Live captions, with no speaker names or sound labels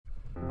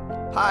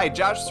Hi,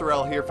 Josh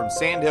Sorrell here from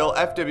Sandhill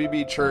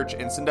FWB Church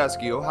in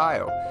Sandusky,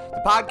 Ohio.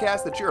 The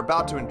podcast that you're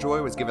about to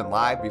enjoy was given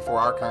live before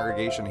our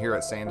congregation here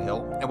at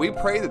Sandhill, and we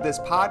pray that this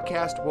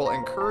podcast will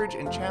encourage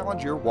and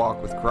challenge your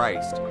walk with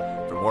Christ.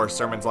 For more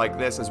sermons like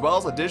this, as well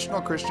as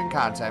additional Christian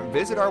content,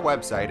 visit our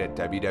website at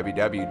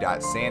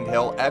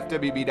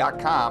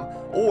www.sandhillfwb.com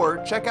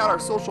or check out our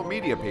social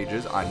media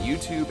pages on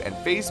YouTube and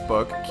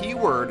Facebook,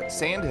 keyword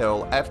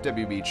Sandhill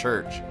FWB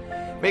Church.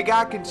 May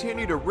God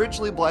continue to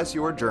richly bless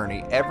your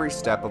journey every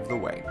step of the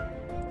way.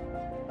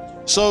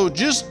 So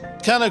just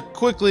kind of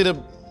quickly to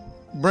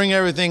bring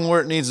everything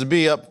where it needs to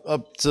be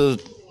up to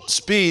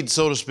speed,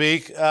 so to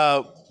speak.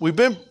 We've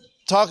been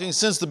talking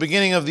since the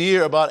beginning of the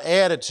year about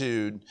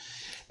attitude.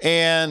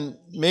 And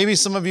maybe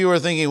some of you are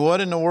thinking,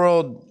 what in the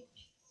world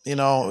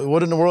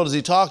is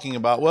he talking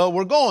about? Well,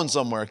 we're going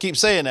somewhere. I keep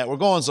saying that. We're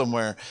going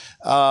somewhere.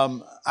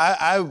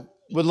 I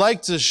would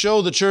like to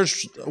show the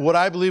church what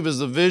I believe is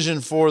the vision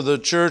for the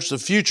church, the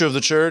future of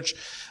the church,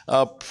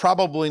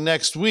 probably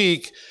next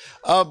week.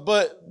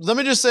 But let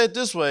me just say it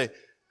this way.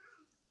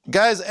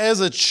 Guys, as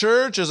a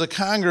church, as a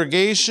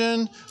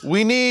congregation,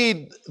 we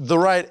need the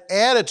right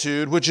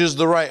attitude, which is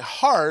the right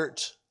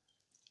heart,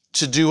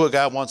 to do what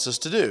God wants us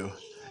to do.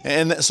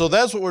 And so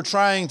that's what we're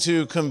trying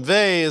to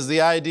convey, is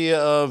the idea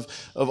of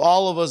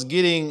all of us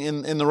getting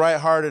in the right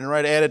heart and the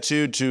right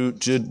attitude to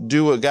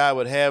do what God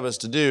would have us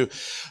to do.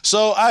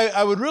 So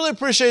I would really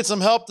appreciate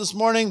some help this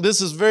morning. This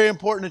is very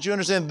important that you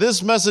understand.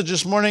 This message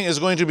this morning is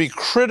going to be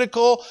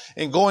critical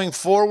in going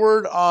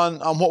forward on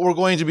what we're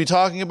going to be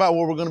talking about,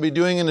 what we're going to be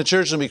doing in the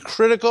church. It's going to be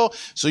critical.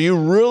 So you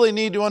really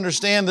need to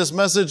understand this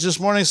message this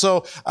morning.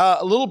 So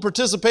a little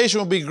participation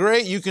would be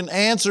great. You can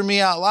answer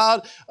me out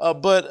loud,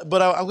 but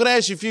I'm going to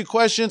ask you a few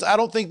questions. I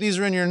don't think these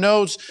are in your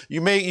notes.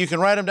 You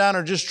can write them down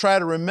or just try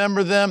to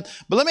remember them.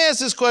 But let me ask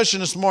this question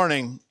this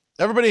morning.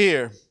 Everybody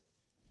here,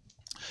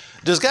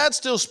 does God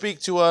still speak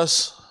to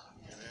us?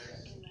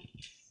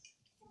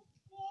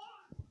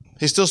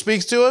 He still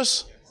speaks to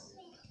us?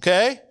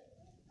 Okay.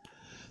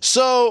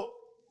 So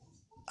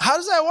how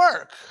does that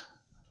work?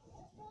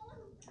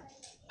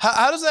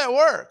 How does that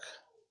work?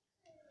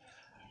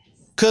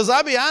 Because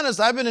I'll be honest,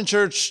 I've been in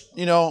church,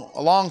 a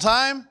long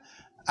time.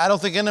 I don't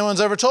think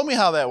anyone's ever told me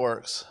how that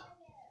works.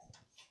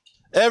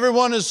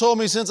 Everyone has told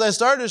me since I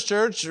started this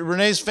church,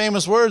 Renee's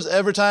famous words,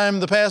 every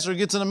time the pastor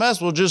gets in a mess,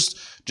 well, just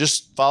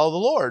follow the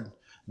Lord.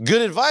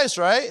 Good advice,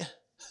 right?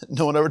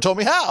 No one ever told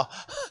me how,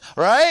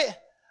 right?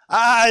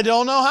 I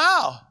don't know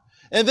how.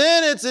 And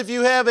then it's, if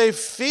you have a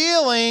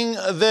feeling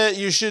that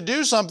you should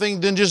do something,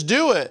 then just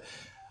do it.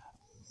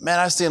 Man,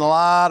 I've seen a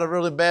lot of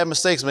really bad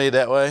mistakes made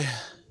that way,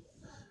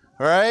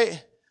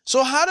 right?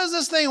 So how does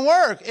this thing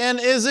work? And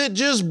is it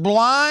just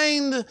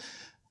blind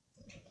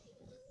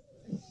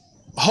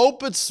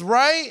hope it's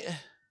right?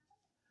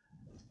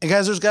 And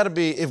guys, there's got to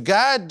be, if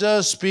God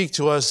does speak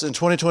to us in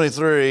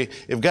 2023,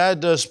 if God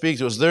does speak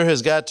to us, there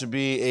has got to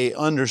be a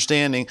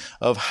understanding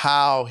of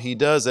how he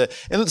does it.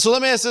 And so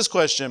let me ask this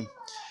question.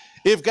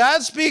 If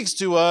God speaks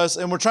to us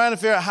and we're trying to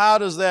figure out how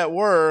does that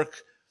work,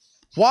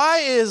 why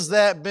has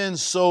that been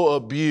so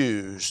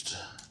abused?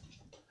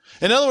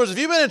 In other words, if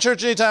you've been in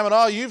church any time at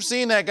all, you've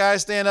seen that guy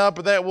stand up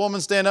or that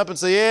woman stand up and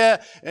say,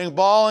 yeah, and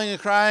bawling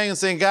and crying and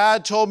saying,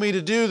 God told me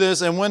to do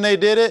this. And when they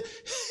did it,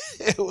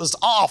 it was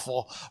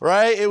awful,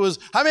 right?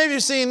 How many of you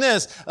have seen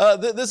this?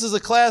 This is a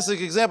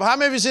classic example. How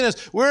many of you have seen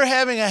this? We're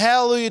having a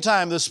hallelujah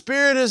time. The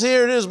Spirit is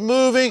here. It is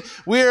moving.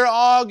 We're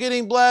all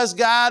getting blessed.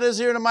 God is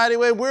here in a mighty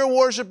way. We're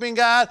worshiping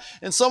God.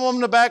 And someone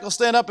in the back will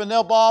stand up and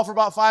they'll bawl for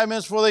about 5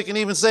 minutes before they can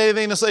even say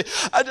anything. They'll say,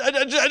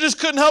 I just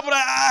couldn't help it.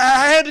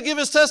 I had to give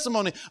his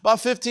testimony.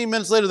 About 15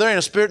 minutes later, there ain't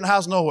a spirit in the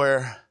house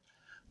nowhere.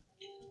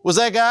 Was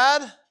that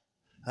God?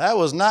 That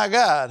was not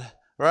God,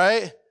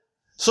 right?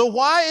 So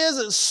why is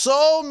it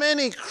so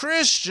many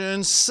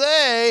Christians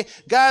say,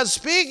 God's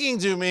speaking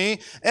to me,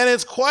 and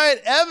it's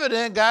quite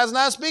evident God's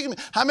not speaking to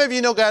me? How many of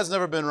you know God's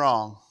never been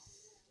wrong?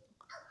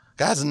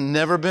 God's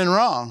never been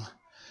wrong.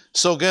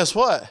 So guess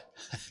what?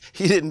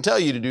 He didn't tell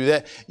you to do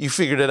that. You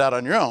figured it out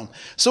on your own.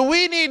 So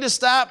we need to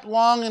stop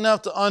long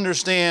enough to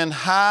understand,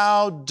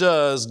 how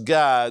does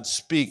God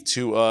speak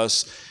to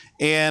us?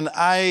 And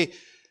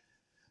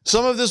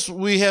some of this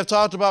we have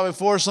talked about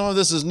before. Some of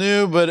this is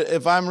new, but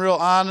if I'm real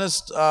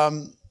honest,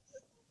 all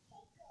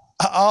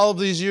of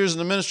these years in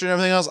the ministry and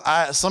everything else,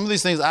 some of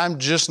these things I'm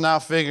just now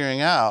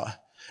figuring out.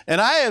 And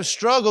I have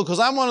struggled because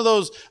I'm one of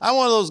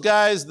those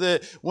guys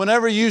that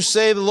whenever you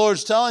say the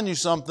Lord's telling you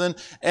something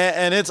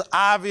and it's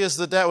obvious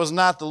that was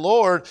not the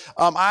Lord,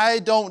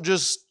 I've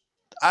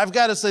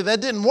got to say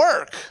that didn't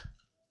work.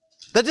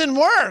 That didn't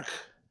work.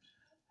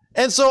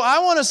 And so I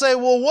want to say,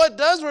 well, what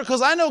does work?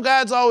 Because I know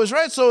God's always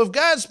right. So if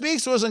God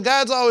speaks to us and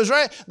God's always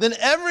right, then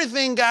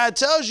everything God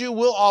tells you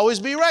will always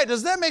be right.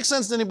 Does that make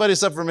sense to anybody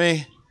except for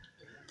me?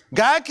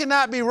 God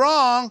cannot be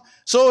wrong.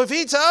 So if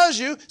he tells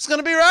you, it's going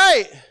to be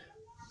right.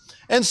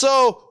 And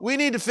so we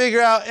need to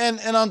figure out,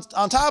 and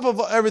on top of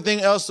everything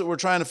else that we're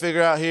trying to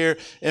figure out here,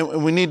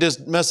 and we need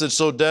this message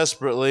so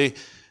desperately,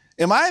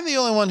 am I the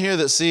only one here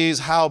that sees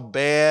how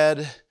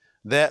bad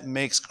that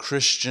makes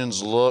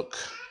Christians look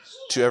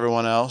to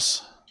everyone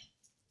else?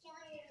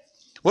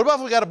 What about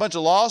if we got a bunch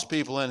of lost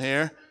people in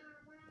here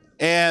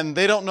and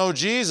they don't know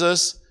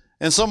Jesus,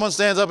 and someone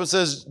stands up and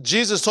says,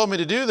 Jesus told me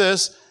to do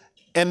this,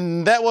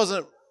 and that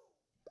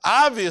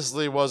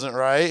obviously wasn't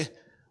right?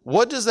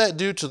 What does that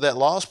do to that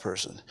lost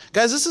person?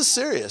 Guys, this is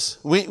serious.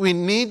 We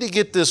need to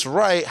get this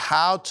right,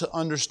 how to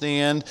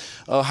understand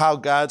how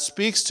God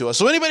speaks to us.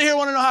 So anybody here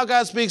want to know how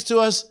God speaks to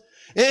us?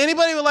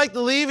 Anybody would like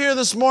to leave here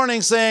this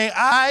morning saying,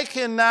 I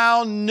can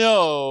now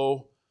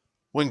know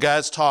when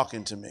God's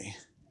talking to me?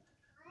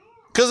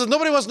 Because if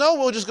nobody wants to know,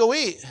 we'll just go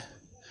eat.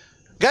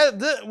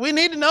 God, we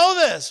need to know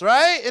this,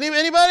 right?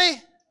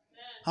 Anybody?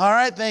 All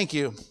right, thank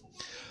you.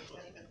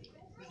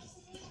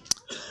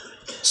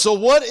 So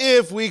what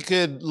if we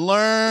could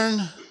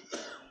learn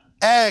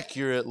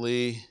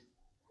accurately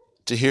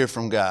to hear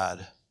from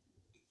God?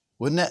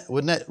 Wouldn't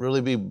that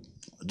really be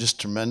just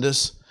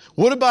tremendous?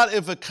 What about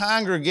if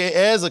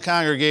as a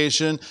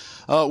congregation,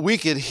 we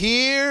could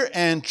hear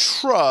and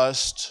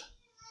trust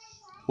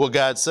what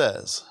God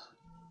says?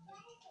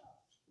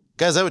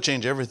 Guys, that would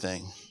change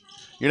everything.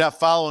 You're not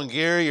following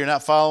Gary. You're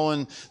not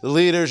following the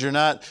leaders. We're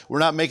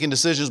not making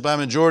decisions by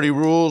majority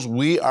rules.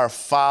 We are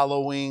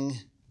following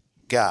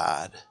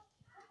God.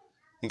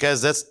 And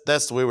guys,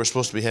 that's the way we're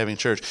supposed to be having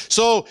church.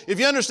 So if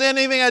you understand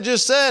anything I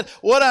just said,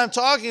 what I'm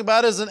talking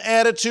about is an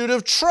attitude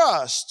of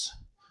trust.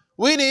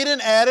 We need an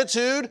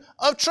attitude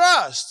of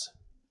trust.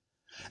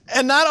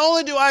 And not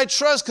only do I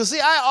trust, because see,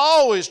 I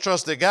always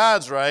trust that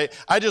God's right.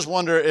 I just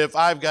wonder if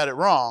I've got it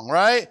wrong,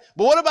 right?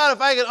 But what about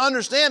if I can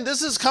understand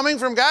this is coming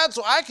from God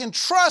so I can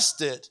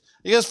trust it?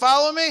 You guys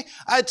follow me?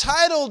 I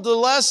titled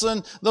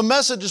the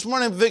message this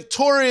morning,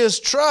 Victorious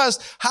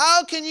Trust.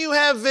 How can you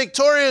have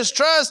victorious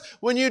trust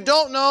when you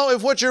don't know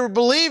if what you're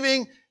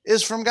believing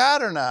is from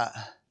God or not?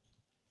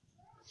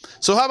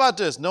 So how about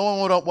this? No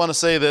one would want to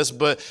say this,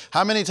 but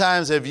how many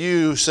times have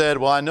you said,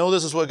 well, I know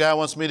this is what God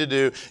wants me to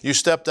do. You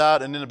stepped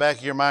out and in the back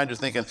of your mind, you're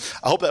thinking,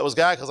 I hope that was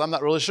God because I'm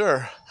not really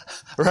sure,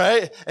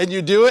 right? And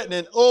you do it and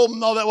then, oh,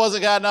 no, that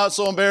wasn't God. Now it's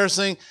so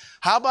embarrassing.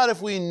 How about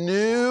if we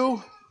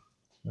knew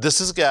this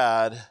is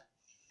God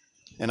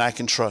and I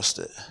can trust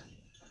it?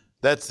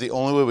 That's the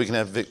only way we can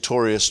have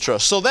victorious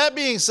trust. So that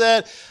being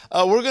said,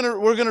 we're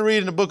gonna read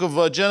in the book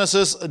of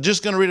Genesis.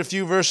 Just gonna read a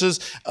few verses.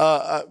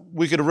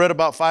 We could have read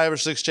about 5 or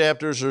 6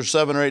 chapters or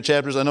 7 or 8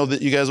 chapters. I know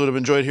that you guys would have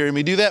enjoyed hearing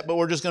me do that, but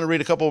we're just gonna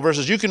read a couple of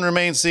verses. You can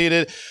remain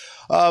seated.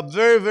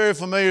 Very, very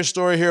familiar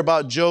story here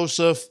about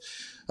Joseph.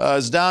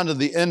 It's down to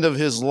the end of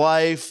his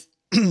life.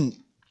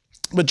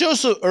 But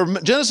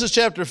Genesis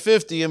chapter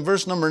 50 and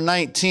verse number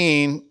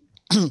 19,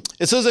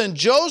 it says, and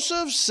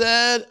Joseph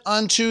said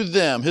unto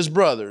them, his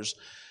brothers,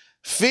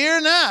 fear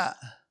not,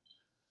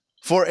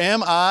 for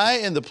am I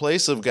in the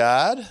place of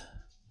God?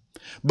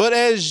 But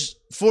as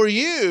for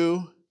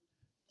you,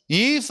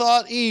 ye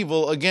thought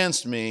evil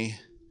against me,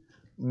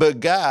 but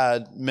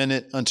God meant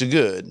it unto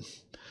good,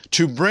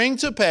 to bring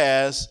to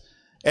pass,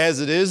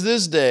 as it is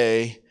this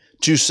day,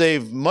 to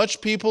save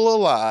much people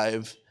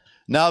alive.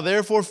 Now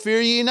therefore fear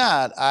ye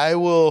not, I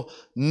will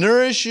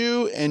nourish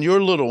you and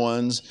your little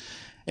ones.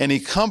 And he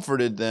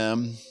comforted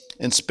them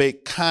and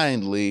spake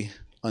kindly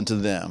unto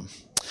them.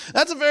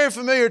 That's a very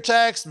familiar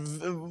text,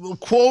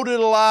 quoted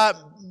a lot,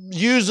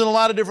 used in a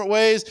lot of different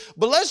ways.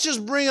 But let's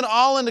just bring it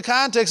all into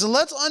context and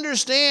let's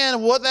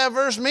understand what that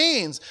verse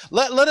means.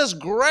 Let us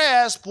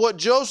grasp what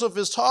Joseph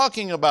is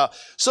talking about.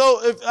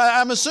 So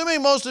I'm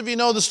assuming most of you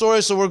know the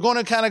story, so we're going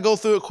to kind of go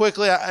through it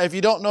quickly. If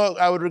you don't know it,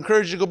 I would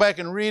encourage you to go back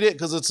and read it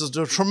because it's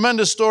a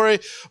tremendous story.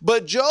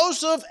 But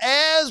Joseph,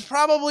 as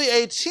probably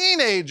a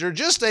teenager,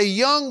 just a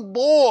young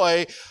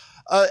boy,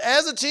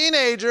 as a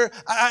teenager,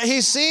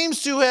 he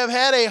seems to have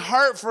had a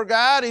heart for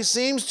God. He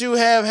seems to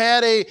have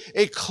had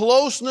a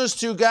closeness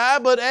to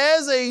God. But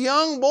as a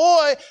young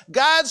boy,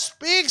 God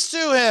speaks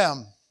to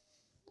him.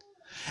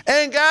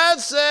 And God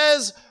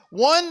says,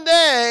 one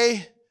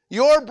day,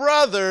 your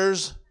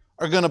brothers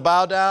are going to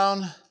bow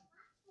down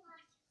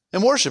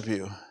and worship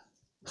you.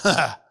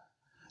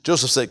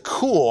 Joseph said,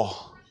 cool.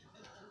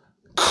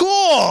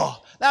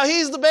 Now,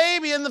 he's the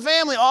baby in the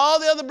family. All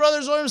the other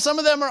brothers, some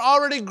of them are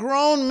already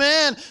grown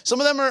men.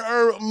 Some of them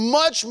are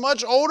much,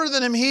 much older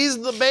than him.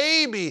 He's the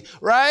baby,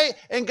 right?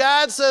 And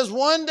God says,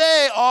 one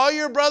day, all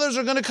your brothers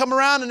are going to come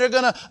around and they're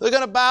going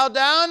to bow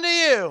down to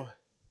you.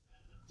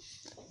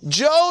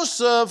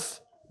 Joseph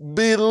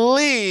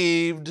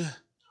believed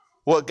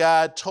what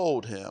God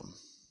told him.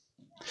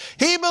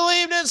 He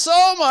believed it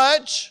so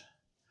much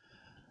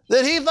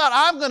that he thought,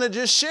 I'm going to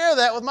just share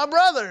that with my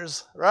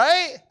brothers,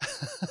 right?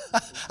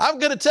 I'm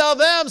going to tell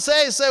them,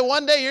 say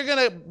one day you're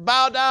going to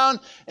bow down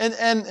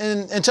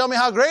and tell me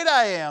how great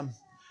I am.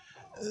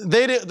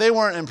 They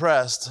weren't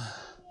impressed,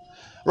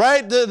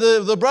 right?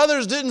 The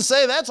brothers didn't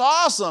say, that's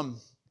awesome.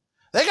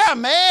 They got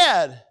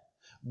mad.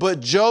 But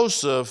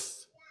Joseph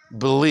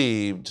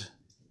believed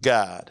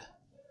God,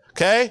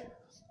 okay?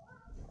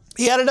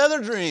 He had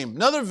another dream,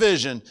 another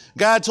vision.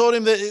 God told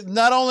him that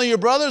not only your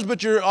brothers,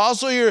 but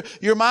also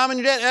your mom and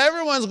your dad,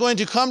 everyone's going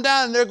to come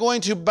down and they're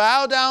going to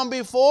bow down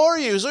before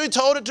you. So he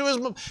told it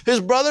to his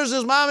brothers,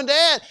 his mom and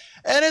dad.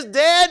 And his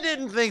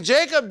dad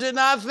Jacob did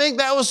not think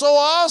that was so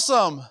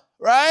awesome,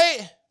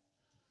 right?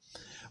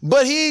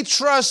 But he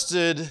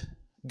trusted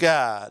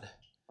God.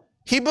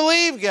 He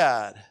believed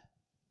God.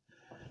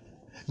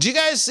 Do you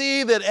guys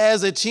see that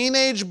as a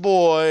teenage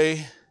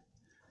boy,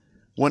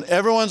 when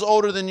everyone's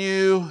older than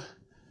you,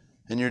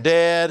 and your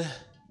dad,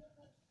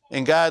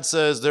 and God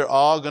says they're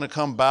all going to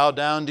come bow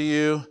down to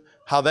you,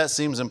 how that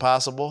seems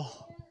impossible?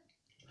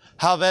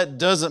 How that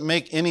doesn't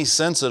make any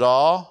sense at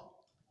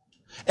all?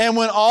 And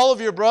when all of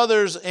your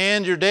brothers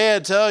and your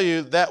dad tell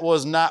you that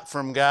was not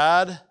from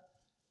God,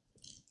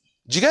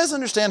 do you guys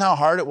understand how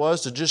hard it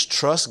was to just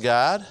trust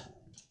God?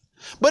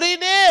 But he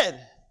did.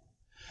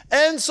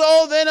 And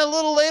so then a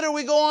little later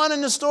we go on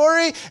in the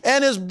story,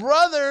 and his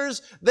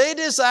brothers, they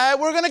decide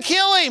we're going to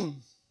kill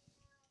him.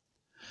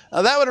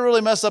 Now that would have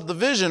really messed up the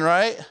vision,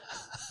 right?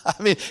 I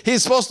mean,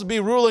 he's supposed to be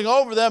ruling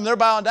over them. They're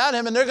bowing down to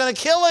him and they're going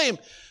to kill him.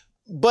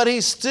 But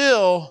he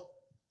still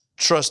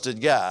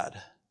trusted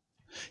God.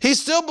 He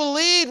still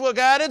believed what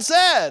God had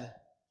said.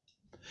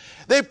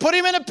 They put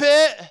him in a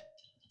pit.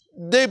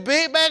 They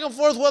beat back and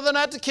forth whether or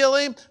not to kill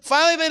him.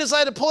 Finally, they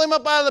decided to pull him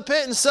up out of the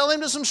pit and sell him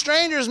to some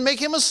strangers and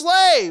make him a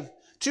slave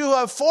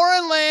to a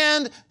foreign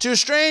land, to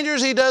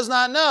strangers he does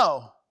not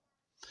know.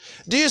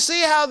 Do you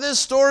see how this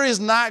story is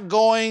not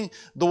going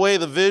the way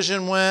the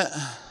vision went?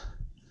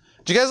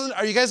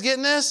 Are you guys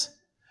getting this?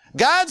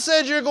 God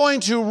said you're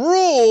going to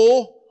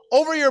rule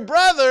over your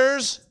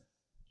brothers,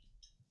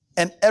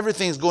 and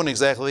everything's going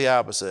exactly the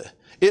opposite.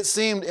 It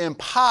seemed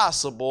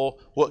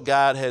impossible what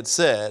God had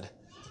said.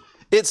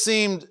 It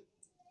seemed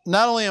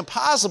not only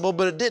impossible,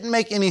 but it didn't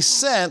make any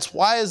sense.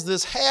 Why is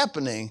this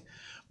happening?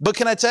 But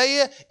can I tell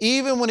you,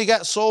 even when he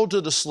got sold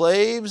to the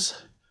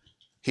slaves,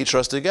 he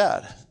trusted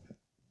God.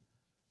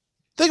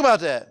 Think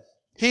about that.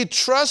 He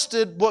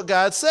trusted what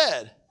God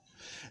said.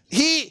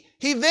 He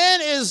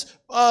then is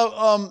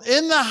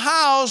in the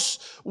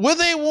house with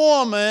a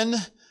woman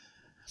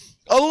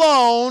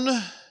alone.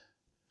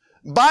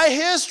 By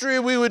history,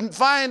 we would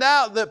find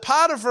out that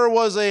Potiphar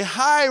was a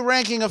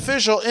high-ranking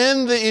official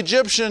in the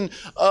Egyptian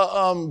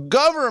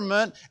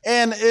government.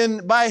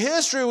 And by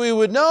history, we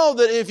would know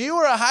that if you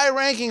were a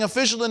high-ranking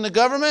official in the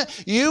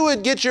government, you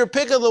would get your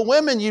pick of the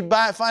women. You'd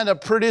find the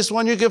prettiest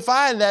one you could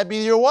find. That'd be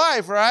your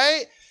wife,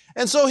 right?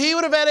 And so he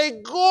would have had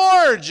a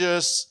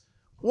gorgeous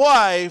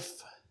wife.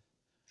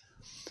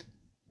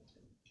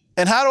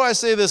 And how do I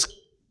say this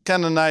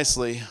kind of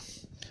nicely?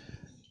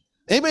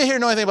 Anybody here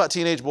know anything about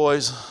teenage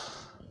boys?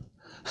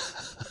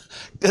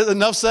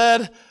 Enough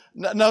said?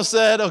 Enough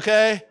said,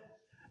 okay?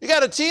 You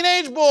got a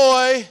teenage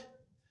boy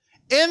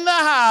in the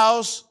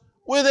house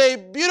with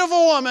a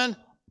beautiful woman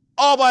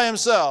all by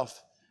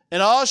himself.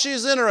 And all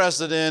she's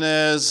interested in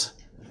is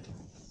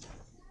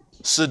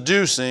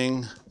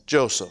seducing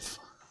Joseph.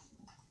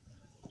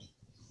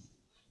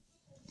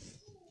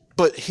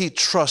 But he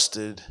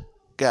trusted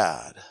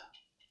God.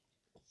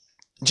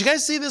 Did you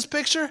guys see this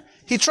picture?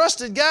 He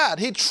trusted God.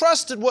 He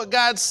trusted what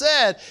God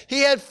said.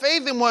 He had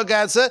faith in what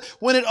God said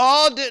when it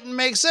all didn't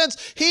make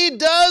sense. He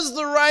does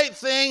the right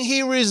thing.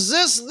 He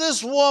resists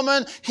this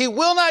woman. He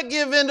will not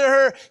give in to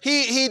her.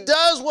 He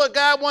does what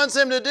God wants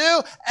him to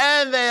do,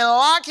 and they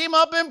lock him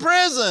up in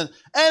prison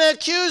and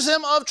accuse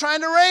him of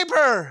trying to rape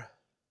her.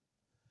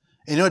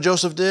 And you know what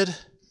Joseph did?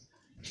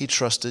 He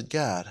trusted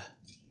God.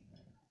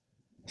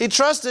 He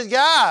trusted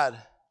God.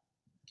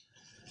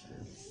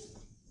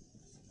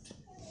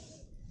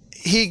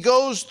 He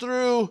goes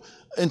through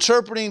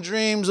interpreting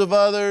dreams of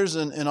others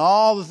and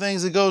all the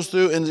things he goes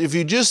through. And if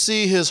you just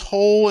see his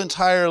whole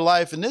entire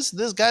life, and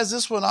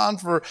this went on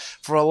for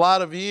a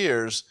lot of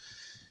years,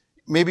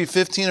 maybe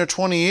 15 or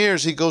 20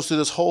 years, he goes through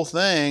this whole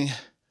thing.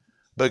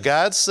 But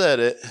God said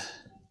it,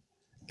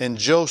 and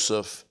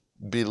Joseph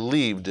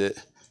believed it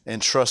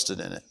and trusted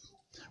in it.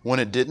 When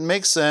it didn't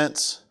make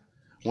sense,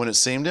 when it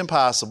seemed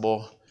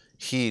impossible,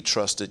 he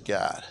trusted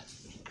God.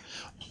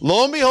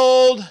 Lo and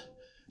behold,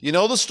 you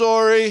know the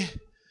story.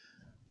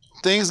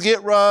 Things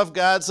get rough.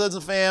 God sends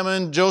a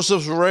famine.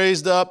 Joseph's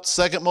raised up,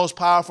 second most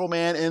powerful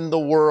man in the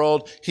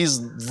world. He's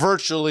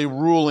virtually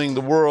ruling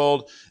the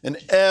world, and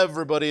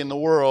everybody in the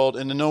world,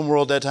 in the known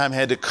world at that time,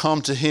 had to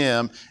come to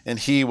him, and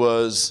he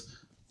was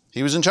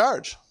in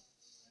charge,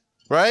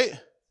 right?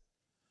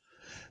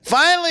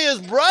 Finally, his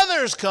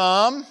brothers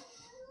come,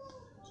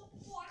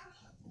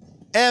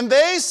 and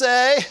they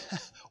say,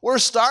 "We're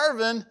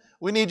starving.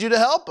 We need you to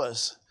help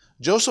us."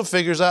 Joseph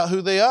figures out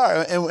who they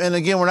are. And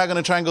again, we're not going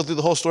to try and go through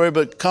the whole story,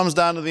 but it comes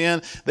down to the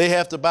end. They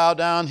have to bow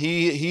down.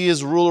 He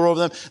is ruler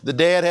over them. The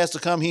dad has to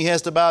come. He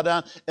has to bow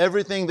down.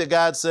 Everything that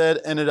God said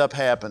ended up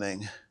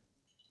happening.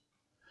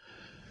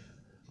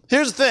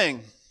 Here's the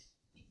thing.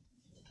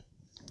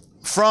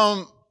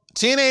 From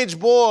teenage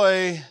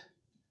boy,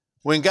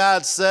 when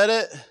God said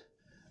it,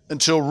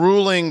 until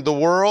ruling the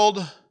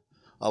world,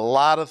 a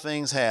lot of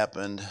things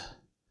happened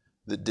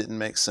that didn't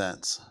make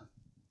sense.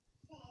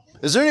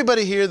 Is there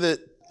anybody here that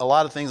a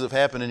lot of things have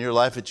happened in your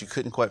life that you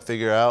couldn't quite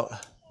figure out,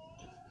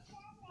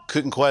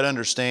 couldn't quite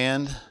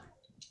understand.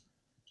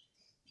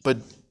 But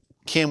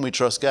can we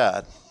trust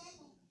God?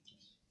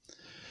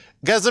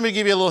 Guys, let me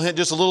give you a little hint,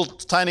 just a little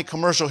tiny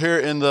commercial here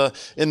in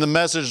the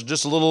message,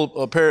 just a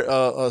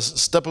little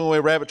stepping away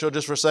rabbit trail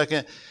just for a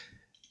second.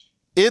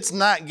 It's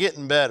not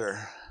getting better.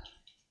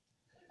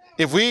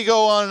 If we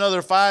go on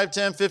another 5,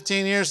 10,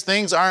 15 years,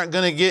 things aren't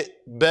going to get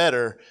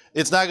better.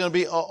 It's not going to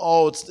be,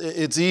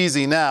 it's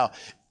easy now.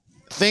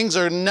 Things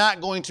are not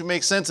going to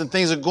make sense and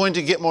things are going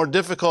to get more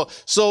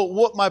difficult. So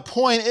what my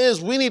point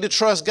is, we need to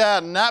trust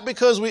God, not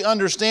because we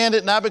understand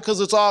it, not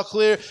because it's all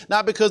clear,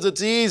 not because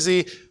it's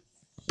easy,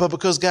 but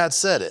because God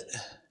said it.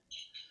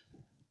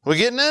 We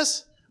getting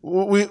this?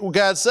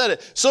 God said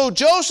it. So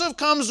Joseph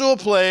comes to a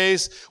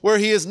place where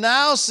he is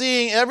now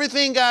seeing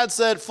everything God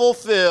said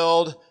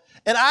fulfilled.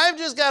 And I've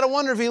just got to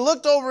wonder if he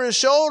looked over his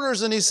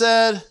shoulders and he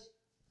said,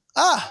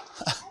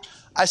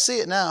 I see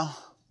it now.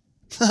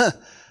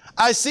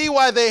 I see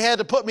why they had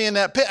to put me in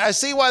that pit. I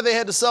see why they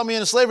had to sell me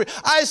into slavery.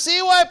 I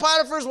see why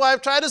Potiphar's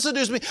wife tried to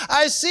seduce me.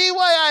 I see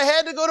why I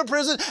had to go to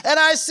prison. And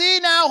I see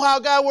now how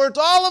God worked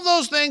all of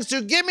those things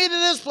to get me to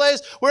this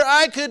place where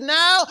I could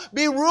now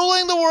be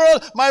ruling the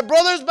world. My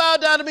brothers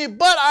bowed down to me,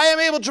 but I am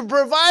able to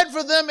provide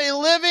for them a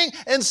living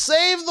and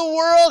save the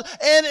world.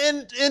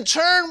 And in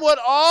turn, what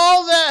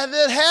all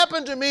that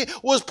happened to me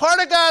was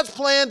part of God's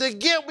plan to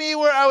get me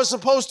where I was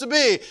supposed to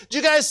be. Do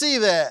you guys see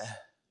that?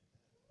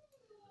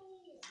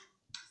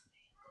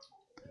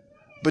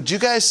 But you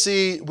guys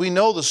see, we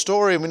know the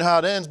story and we know how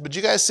it ends, but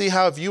you guys see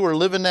how if you were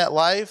living that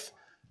life,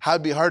 how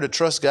it'd be hard to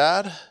trust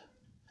God? Do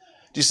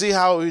you see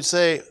how we'd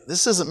say,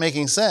 this isn't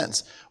making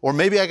sense? Or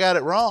maybe I got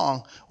it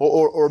wrong.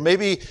 Or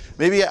maybe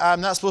I'm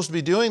not supposed to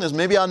be doing this.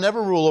 Maybe I'll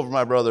never rule over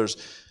my brothers.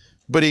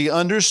 But he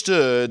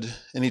understood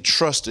and he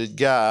trusted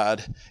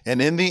God.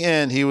 And in the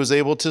end, he was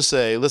able to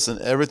say, listen,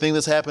 everything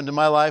that's happened in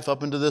my life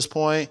up until this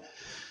point,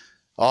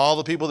 all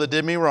the people that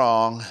did me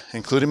wrong,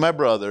 including my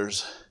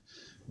brothers,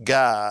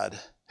 God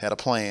had a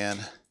plan,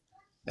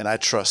 and I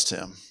trust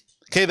him.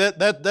 Okay,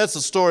 that's the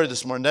story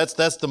this morning.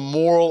 That's the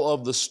moral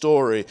of the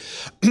story.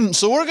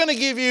 So we're going to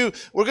give you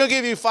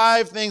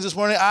 5 things this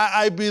morning.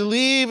 I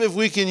believe if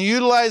we can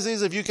utilize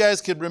these, if you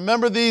guys could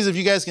remember these, if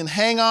you guys can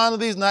hang on to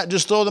these, not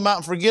just throw them out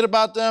and forget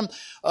about them,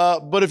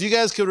 but if you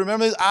guys could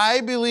remember these,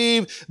 I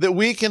believe that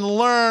we can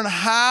learn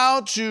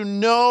how to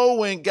know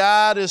when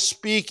God is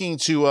speaking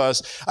to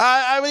us.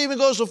 I would even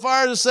go so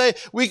far as to say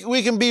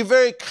we can be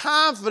very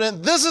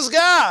confident this is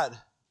God.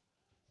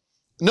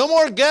 No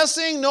more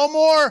guessing, no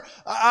more,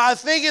 I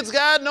think it's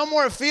God, no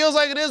more it feels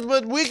like it is,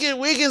 but we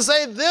can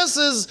say this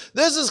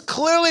is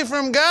clearly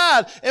from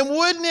God. And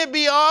wouldn't it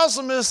be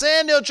awesome in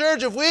Sandhill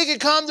Church if we could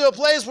come to a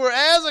place where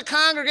as a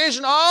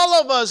congregation,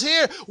 all of us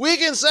here, we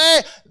can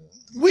say,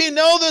 we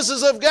know this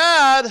is of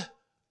God,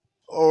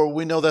 or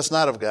we know that's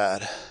not of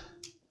God.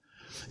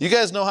 You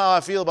guys know how I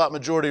feel about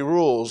majority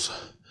rules.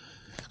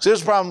 So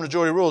here's the problem with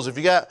majority rules. If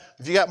you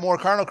got more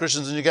carnal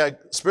Christians than you got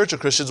spiritual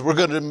Christians, we're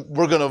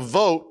gonna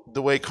vote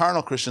the way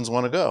carnal Christians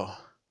want to go,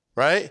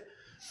 right?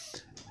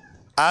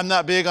 I'm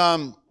not big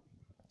on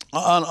a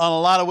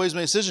lot of ways to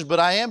make decisions, but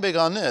I am big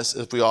on this.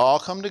 If we all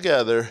come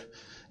together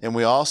and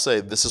we all say,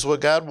 this is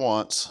what God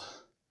wants,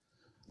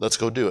 let's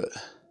go do it.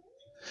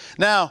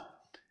 Now,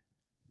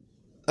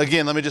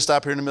 again, let me just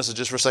stop here in the message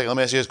just for a second. Let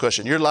me ask you this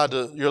question. You're allowed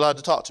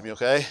to talk to me,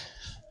 okay?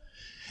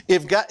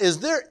 If God, is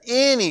there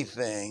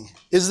anything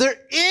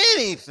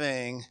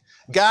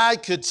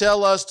God could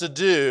tell us to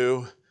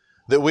do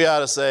that we ought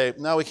to say,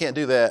 no, we can't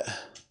do that?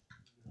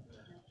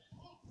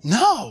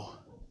 No.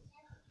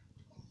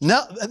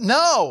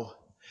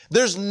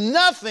 There's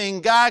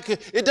nothing God could,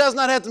 it does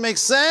not have to make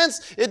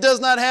sense. It does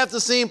not have to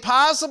seem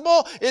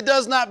possible. It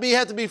does not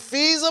have to be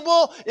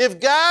feasible. If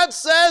God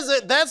says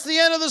it, that's the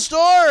end of the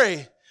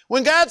story.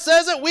 When God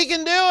says it, we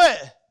can do it.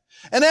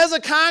 And as a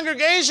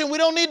congregation, we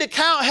don't need to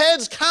count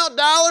heads, count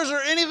dollars,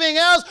 or anything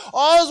else.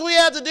 All we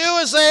have to do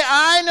is say,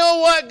 I know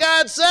what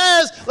God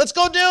says. Let's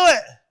go do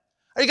it.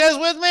 Are you guys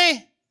with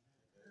me?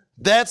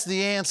 That's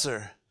the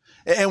answer.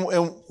 And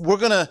we're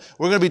gonna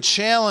be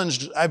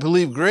challenged, I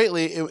believe,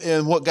 greatly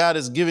in what God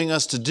is giving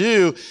us to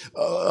do.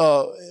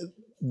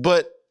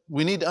 But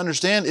we need to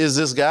understand, is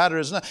this God or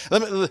is it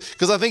not?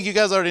 Because I think you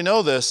guys already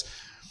know this.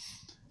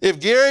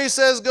 If Gary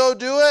says go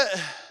do it,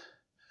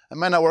 it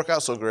might not work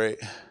out so great.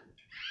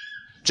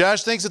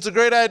 Josh thinks it's a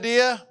great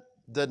idea,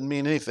 doesn't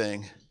mean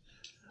anything.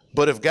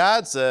 But if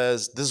God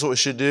says this is what we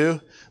should do,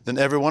 then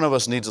every one of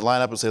us needs to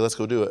line up and say, let's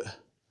go do it.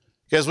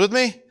 You guys with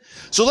me?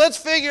 So let's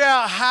figure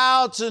out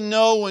how to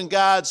know when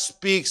God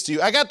speaks to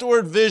you. I got the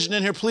word vision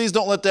in here. Please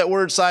don't let that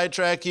word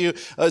sidetrack you.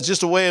 It's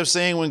just a way of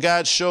saying when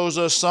God shows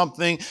us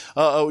something.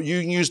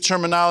 You can use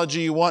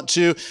terminology you want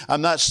to.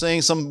 I'm not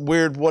saying some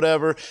weird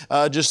whatever.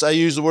 I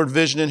use the word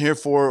vision in here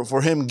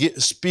for him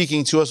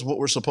speaking to us what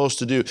we're supposed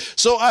to do.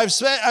 So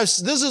this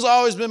has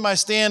always been my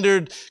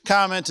standard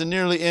comment to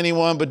nearly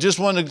anyone, but just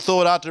wanted to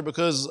throw it out there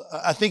because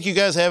I think you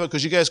guys have it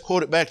because you guys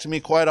quote it back to me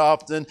quite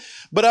often.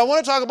 But I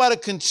want to talk about a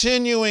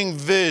continuing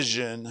vision.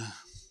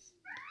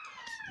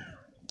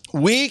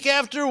 Week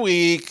after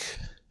week,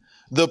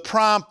 the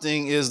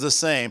prompting is the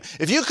same.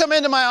 If you come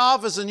into my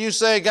office and you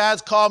say,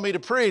 God's called me to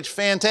preach,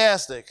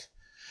 fantastic.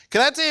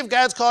 Can I tell you if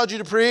God's called you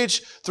to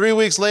preach, 3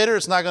 weeks later,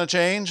 it's not going to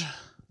change?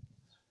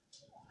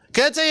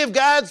 Can I tell you if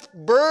God's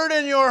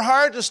burdened your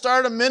heart to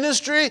start a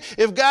ministry,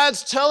 if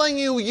God's telling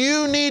you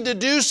you need to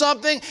do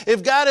something,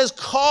 if God has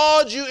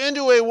called you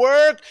into a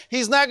work,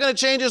 He's not going to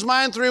change His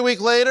mind 3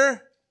 weeks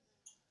later?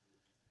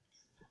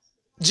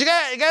 Do you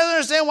guys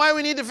understand why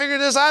we need to figure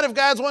this out, if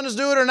God's wanting us to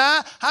do it or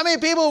not? How many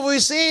people have we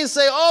seen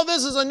say, oh,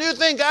 this is a new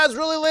thing, God's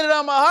really laid it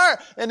on my heart,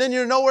 and then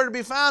you're nowhere to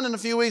be found in a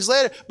few weeks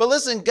later? But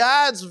listen,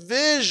 God's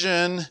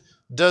vision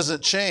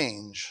doesn't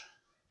change.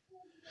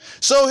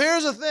 So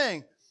here's the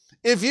thing.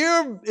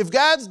 If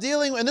God's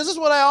dealing, and this is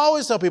what I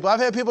always tell people. I've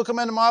had people come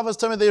into my office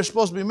tell me they're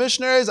supposed to be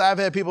missionaries. I've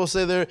had people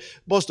say they're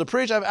supposed to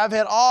preach. I've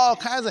had all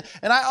kinds of,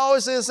 and I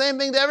always say the same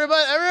thing to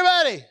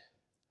everybody.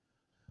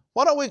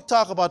 Why don't we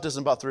talk about this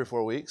in about 3 or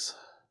 4 weeks?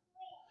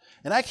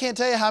 And I can't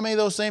tell you how many of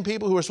those same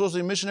people who were supposed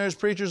to be missionaries,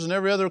 preachers, and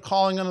every other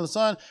calling under the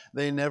sun,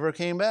 they never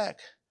came back.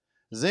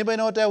 Does anybody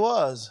know what that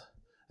was?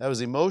 That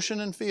was emotion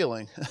and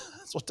feeling.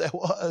 That's what that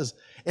was.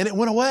 And it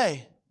went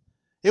away.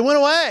 It went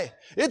away.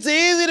 It's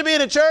easy to be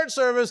in a church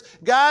service.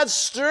 God's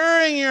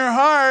stirring your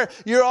heart.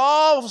 You're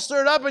all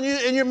stirred up, and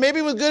you're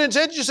maybe with good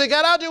intention. You say,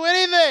 God, I'll do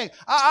anything.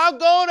 I'll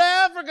go to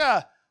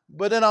Africa.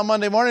 But then on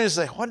Monday morning, you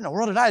say, what in the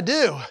world did I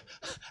do?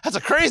 That's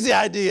a crazy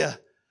idea,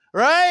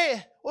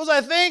 right? What was I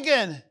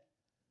thinking?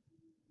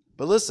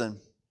 But listen,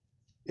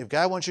 if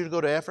God wants you to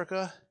go to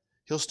Africa,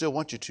 He'll still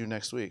want you to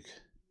next week.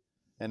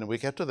 And the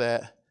week after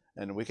that,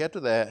 and the week after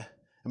that.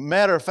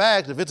 Matter of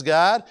fact, if it's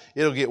God,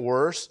 it'll get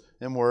worse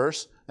and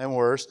worse and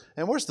worse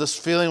and worse. This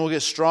feeling will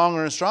get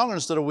stronger and stronger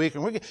instead of weaker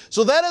and weaker.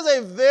 So that is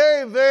a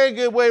very, very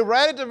good way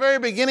right at the very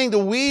beginning to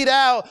weed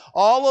out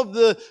all of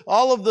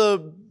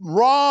the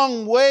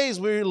wrong ways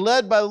we're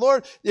led by the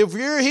Lord. If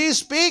He's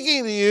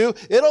speaking to you,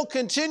 it'll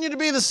continue to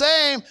be the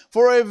same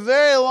for a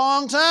very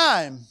long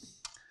time.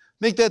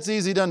 I think that's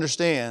easy to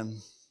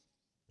understand.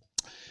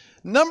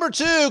 Number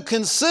 2,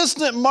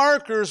 consistent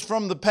markers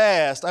from the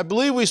past. I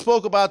believe we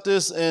spoke about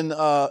this when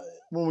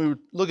we were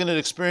looking at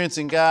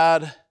experiencing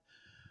God.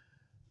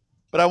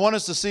 But I want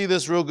us to see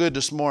this real good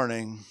this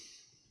morning.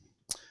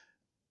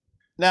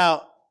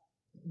 Now,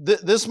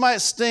 this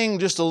might sting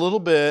just a little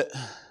bit,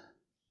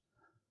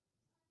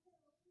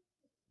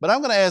 but I'm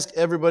going to ask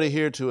everybody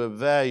here to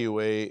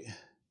evaluate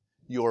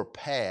your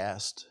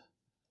past,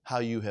 how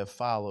you have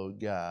followed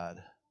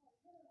God.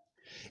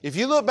 If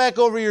you look back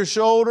over your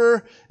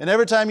shoulder and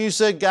every time you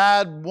said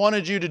God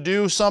wanted you to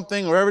do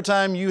something, or every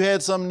time you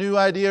had some new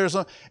idea or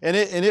something, and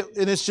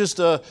it's just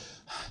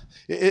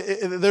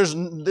there's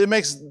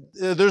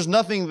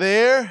nothing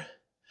there.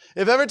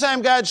 If every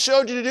time God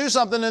showed you to do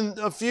something and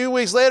a few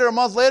weeks later, a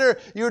month later,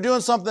 you were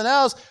doing something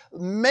else,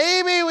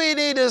 maybe we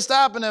need to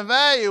stop and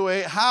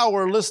evaluate how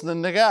we're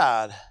listening to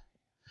God.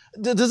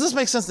 Does this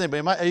make sense to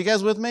anybody? Are you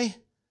guys with me?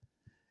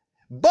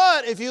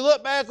 But if you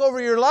look back over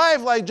your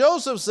life, like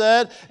Joseph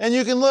said, and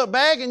you can look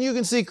back and you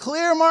can see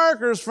clear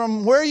markers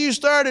from where you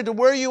started to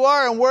where you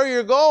are and where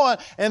you're going,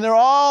 and they're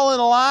all in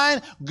a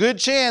line, good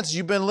chance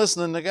you've been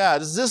listening to God.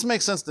 Does this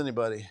make sense to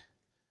anybody?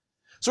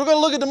 So we're going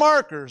to look at the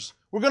markers.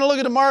 We're going to look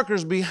at the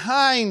markers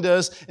behind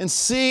us and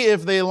see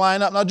if they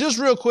line up. Now, just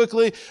real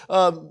quickly,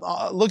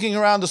 looking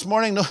around this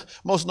morning,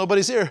 most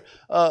nobody's here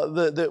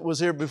that was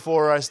here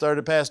before I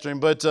started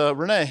pastoring, but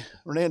Renee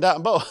and Dot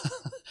and Bo.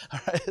 All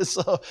right,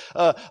 so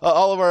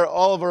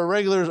all of our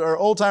regulars, our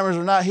old timers,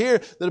 are not here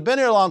that have been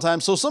here a long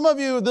time. So some of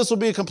you, this will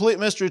be a complete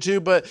mystery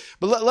too. But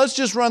let's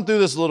just run through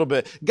this a little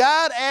bit.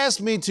 God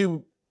asked me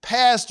to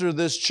pastor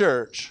this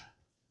church.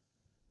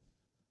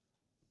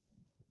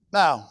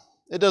 Now,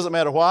 it doesn't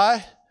matter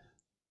why.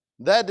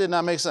 That did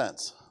not make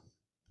sense.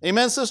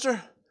 Amen,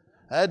 sister?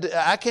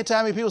 I can't tell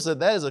how many people said,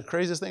 that is the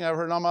craziest thing I've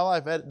heard in all my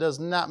life. That does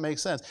not make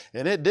sense.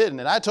 And it didn't.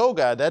 And I told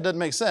God, that doesn't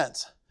make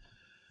sense.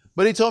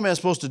 But He told me I was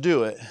supposed to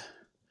do it.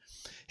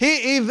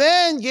 He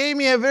then gave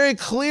me a very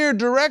clear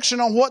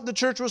direction on what the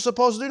church was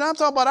supposed to do. Now I'm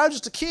talking about I was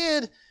just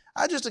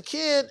a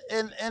kid,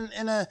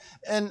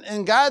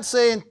 and God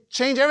saying,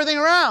 change everything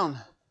around.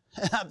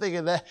 And I'm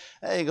thinking, that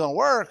ain't going to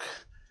work.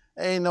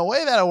 Ain't no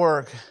way that'll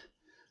work.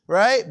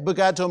 Right? But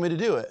God told me to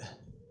do it.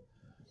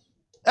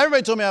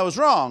 Everybody told me I was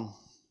wrong.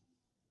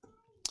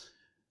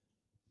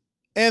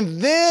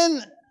 And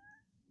then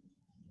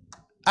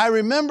I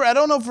remember, I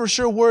don't know for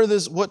sure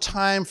what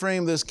time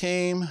frame this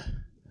came,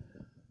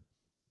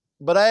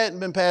 but I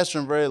hadn't been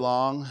pastoring very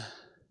long.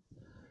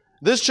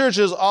 This church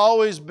has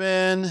always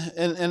been,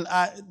 and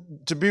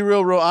to be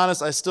real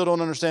honest, I still don't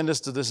understand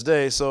this to this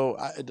day, so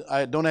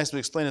I don't ask me to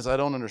explain this, I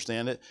don't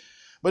understand it.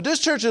 But this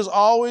church has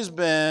always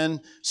been,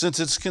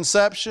 since its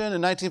conception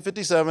in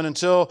 1957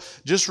 until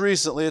just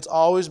recently, it's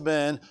always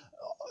been,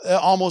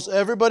 almost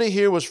everybody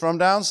here was from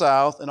down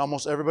south, and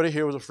almost everybody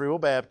here was a Free Will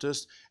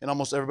Baptist, and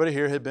almost everybody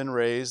here had been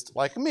raised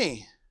like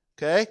me,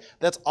 okay?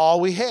 That's all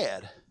we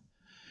had.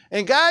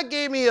 And God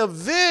gave me a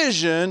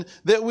vision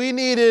that we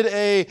needed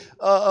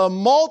a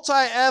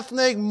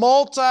multi-ethnic,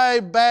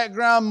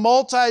 multi-background,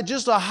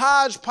 just a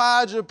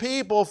hodgepodge of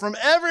people from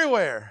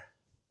everywhere.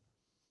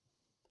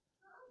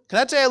 Can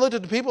I tell you, I looked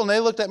at the people and they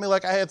looked at me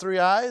like I had 3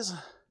 eyes?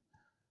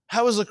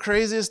 That was the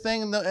craziest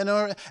thing. And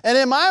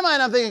in my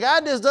mind, I'm thinking,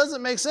 God, this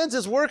doesn't make sense.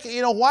 It's working.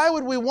 Why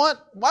would we want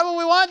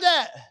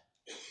that?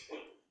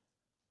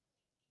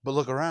 But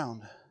look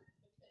around.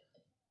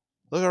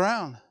 Look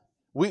around.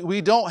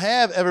 We don't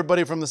have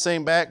everybody from the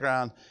same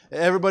background.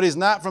 Everybody's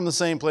not from the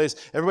same place.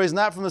 Everybody's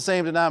not from the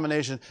same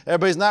denomination.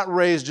 Everybody's not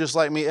raised just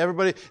like me.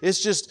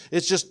 It's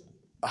just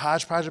a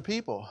hodgepodge of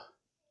people.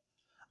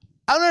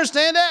 I don't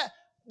understand that,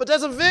 but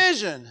that's a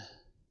vision.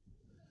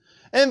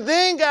 And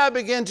then God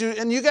began to,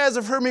 and you guys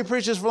have heard me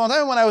preach this for a long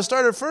time. When I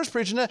started first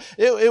preaching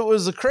it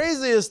was the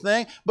craziest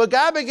thing. But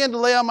God began to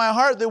lay on my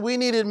heart that we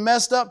needed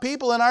messed up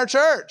people in our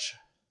church.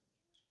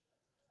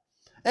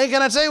 And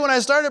can I tell you, when I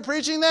started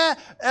preaching that,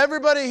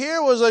 everybody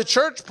here was a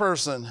church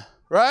person,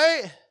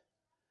 right?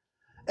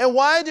 And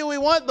why do we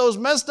want those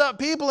messed up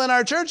people in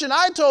our church? And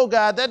I told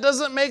God, that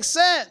doesn't make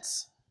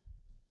sense.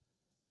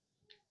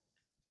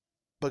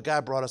 But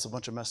God brought us a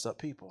bunch of messed up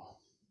people,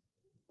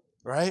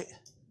 right?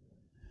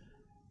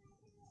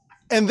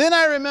 And then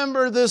I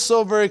remember this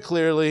so very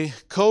clearly.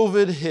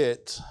 COVID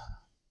hit.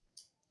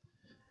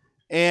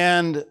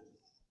 And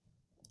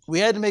we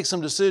had to make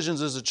some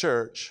decisions as a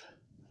church.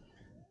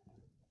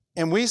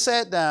 And we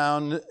sat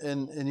down,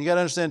 and you got to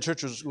understand,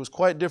 church was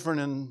quite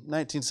different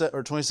in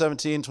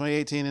 2017,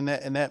 2018,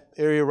 in that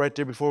area right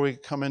there before we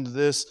come into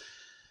this.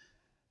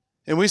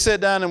 And we sat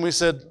down and we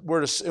said,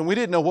 and we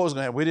didn't know what was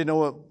going to happen. We didn't know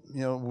what,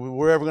 we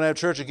were ever going to have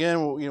church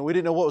again. We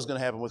didn't know what was going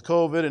to happen with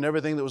COVID and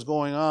everything that was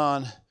going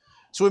on.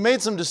 So we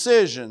made some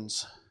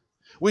decisions.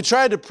 We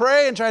tried to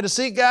pray and tried to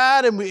seek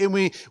God, and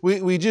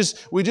we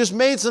just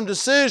made some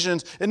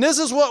decisions. And this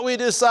is what we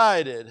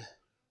decided.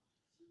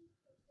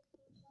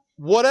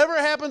 Whatever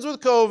happens with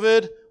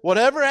COVID,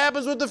 whatever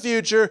happens with the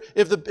future,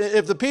 if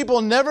the people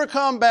never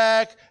come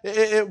back,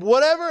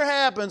 whatever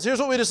happens, here's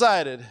what we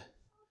decided.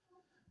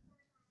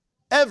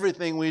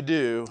 Everything we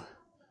do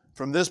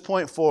from this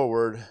point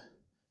forward,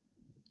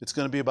 it's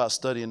going to be about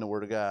studying the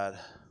Word of God.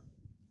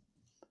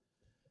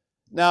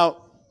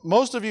 Now,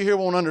 most of you here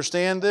won't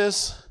understand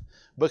this,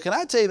 but can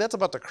I tell you that's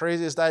about the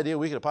craziest idea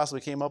we could have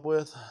possibly came up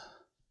with?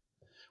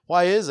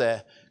 Why is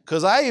that?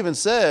 Because I even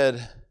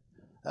said,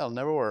 that'll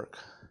never work.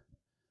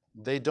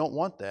 They don't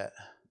want that.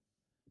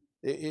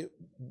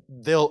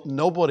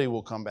 Nobody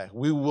will come back.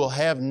 We will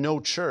have no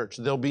church.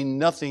 There'll be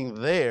nothing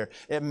there.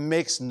 It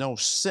makes no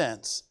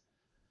sense.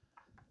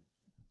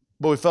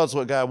 But we felt it's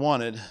what God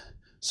wanted.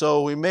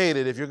 So we made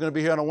it. If you're going to be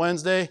here on a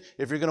Wednesday,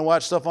 if you're going to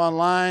watch stuff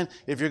online,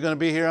 if you're going to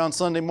be here on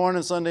Sunday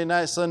morning, Sunday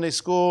night, Sunday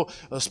school,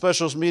 a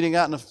specials meeting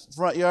out in the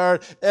front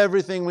yard,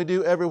 everything we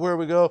do, everywhere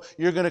we go,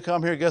 you're going to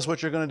come here. Guess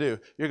what you're going to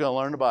do? You're going to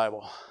learn the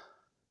Bible.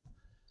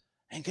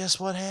 And guess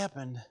what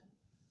happened?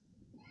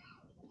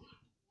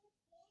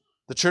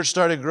 The church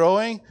started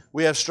growing.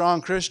 We have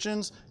strong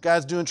Christians.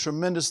 God's doing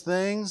tremendous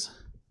things.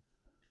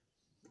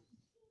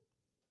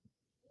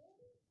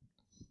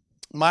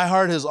 My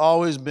heart has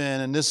always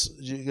been, and this,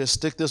 you guys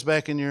stick this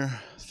back in your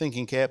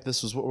thinking cap.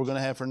 This is what we're going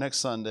to have for next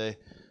Sunday.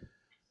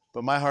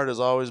 But my heart has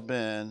always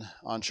been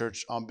on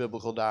church, on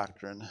biblical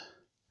doctrine.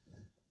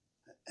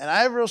 And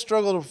I have a real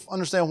struggle to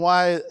understand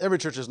why every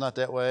church is not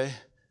that way.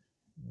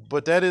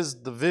 But that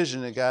is the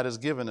vision that God has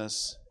given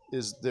us,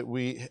 is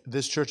that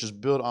this church is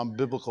built on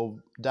biblical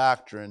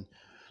doctrine.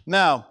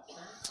 Now,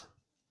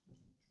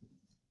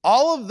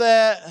 all of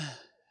that,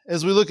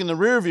 as we look in the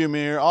rearview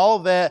mirror, all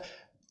of that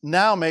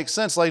now makes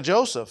sense. Like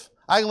Joseph,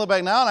 I can look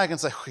back now and I can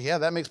say, yeah,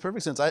 that makes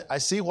perfect sense. I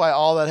see why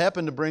all that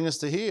happened to bring us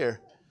to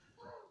here.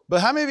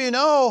 But how many of you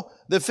know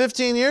that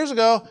 15 years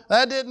ago,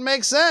 that didn't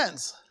make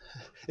sense?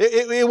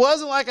 It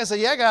wasn't like I said,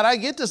 yeah, God, I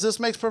get this. This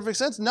makes perfect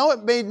sense. No,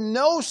 it made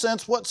no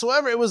sense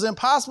whatsoever. It was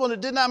impossible and it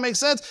did not make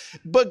sense.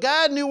 But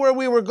God knew where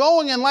we were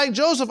going. And like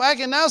Joseph, I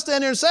can now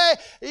stand here and say,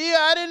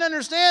 yeah, I didn't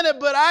understand it,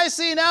 but I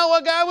see now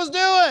what God was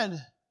doing.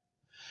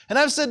 And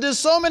I've said this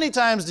so many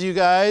times to you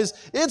guys,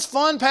 it's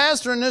fun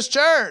pastoring this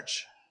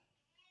church.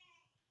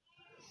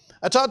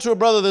 I talked to a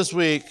brother this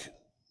week,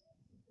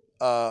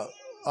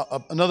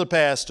 another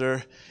pastor,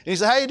 and he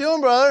said, how you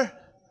doing, brother? I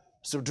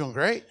said, we're doing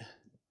great.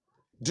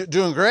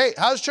 Doing great.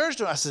 How's church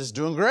doing? I said, it's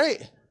doing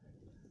great. And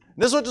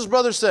this is what this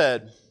brother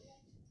said.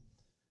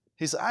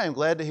 He said, I am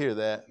glad to hear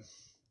that.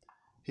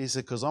 He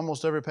said, because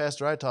almost every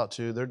pastor I talk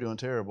to, they're doing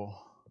terrible.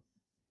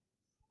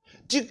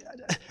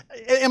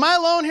 Am I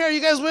alone here? Are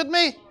you guys with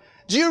me?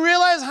 Do you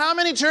realize how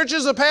many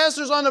churches of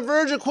pastors on the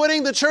verge of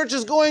quitting? The church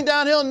is going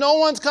downhill. No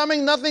one's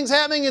coming. Nothing's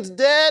happening. It's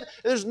dead.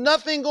 There's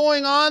nothing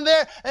going on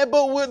there.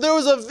 But there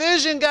was a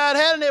vision God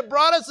had, and it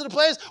brought us to the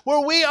place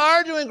where we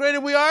are doing great,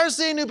 and we are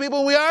seeing new people,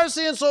 and we are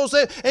seeing souls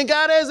saved, and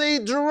God has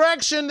a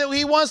direction that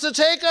He wants to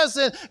take us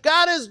in.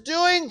 God is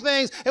doing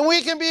things, and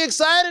we can be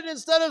excited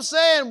instead of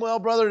saying, well,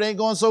 brother, it ain't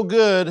going so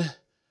good.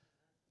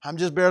 I'm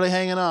just barely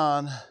hanging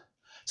on.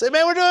 Say,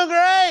 man, we're doing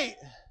great.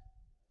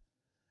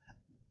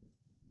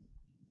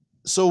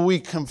 so we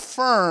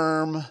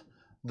confirm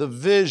the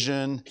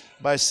vision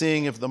by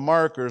seeing if the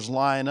markers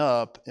line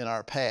up in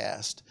our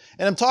past.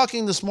 And I'm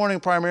talking this morning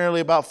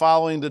primarily about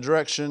following the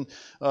direction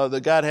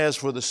that God has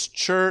for this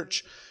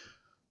church.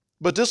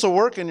 But this will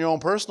work in your own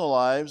personal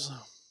lives.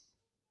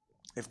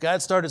 If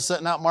God started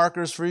setting out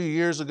markers for you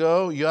years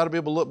ago, you ought to be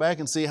able to look back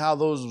and see how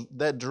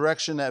that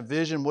direction, that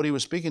vision, what He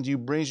was speaking to you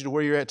brings you to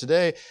where you're at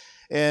today.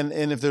 And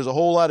if there's a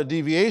whole lot of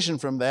deviation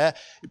from that,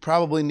 you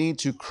probably need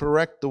to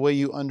correct the way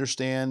you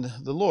understand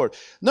the Lord.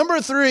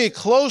 Number 3,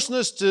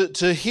 closeness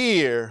to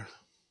hear.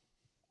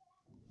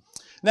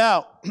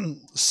 Now,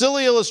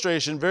 silly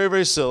illustration, very,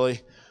 very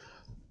silly.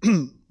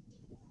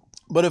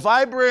 But if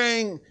I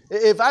bring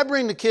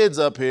the kids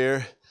up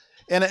here,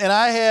 and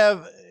I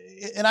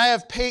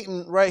have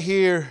Peyton right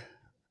here,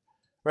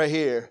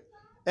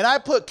 and I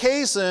put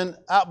Kaysen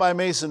out by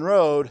Mason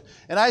Road,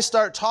 and I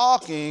start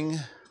talking,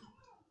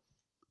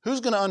 who's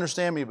going to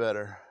understand me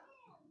better?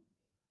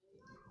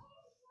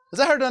 Is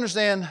that hard to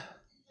understand? Is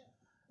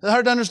that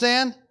hard to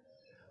understand?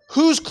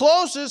 Who's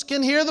closest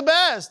can hear the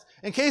best?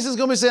 And Kaysen's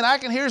going to be saying, I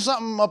can hear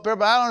something up there,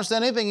 but I don't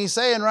understand anything he's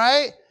saying,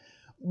 right?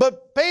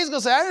 But Peyton's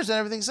going to say, I understand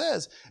everything he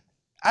says.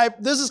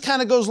 This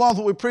kind of goes along with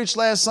what we preached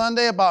last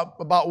Sunday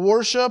about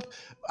worship.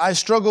 I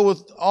struggle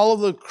with all of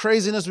the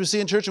craziness we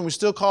see in church, and we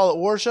still call it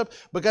worship,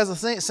 because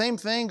the same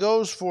thing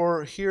goes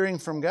for hearing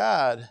from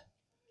God.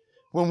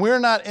 When we're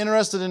not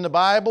interested in the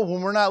Bible,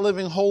 when we're not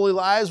living holy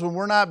lives, when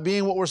we're not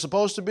being what we're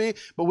supposed to be,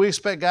 but we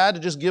expect God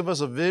to just give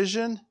us a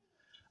vision,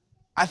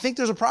 I think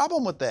there's a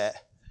problem with that.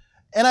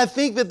 And I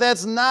think that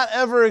that's not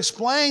ever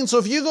explained. So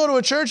if you go to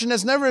a church and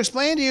it's never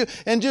explained to you,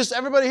 and just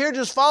everybody here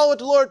just follow what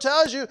the Lord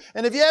tells you,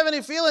 and if you have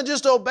any feeling,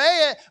 just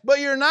obey it, but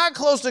you're not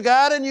close to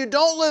God and you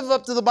don't live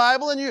up to the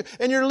Bible and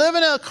you're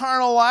living a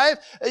carnal life,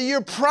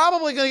 you're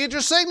probably going to get your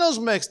signals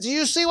mixed. Do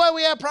you see why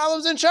we have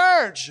problems in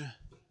church?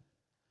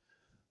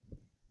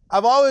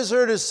 I've always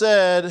heard it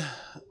said,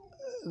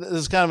 this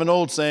is kind of an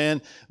old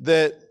saying,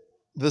 that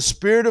the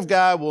Spirit of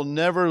God will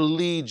never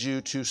lead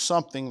you to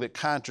something that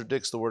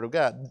contradicts the Word of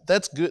God.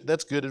 That's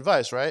good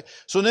advice, right?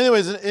 So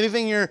anyways,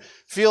 anything you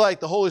feel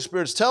like the Holy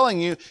Spirit's telling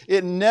you,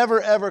 it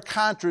never ever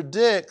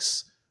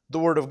contradicts the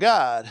Word of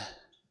God.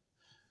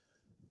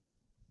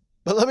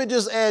 But let me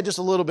just add just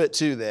a little bit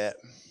to that.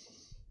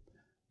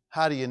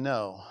 How do you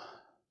know?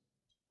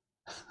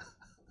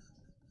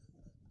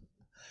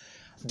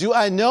 Do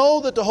I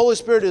know that the Holy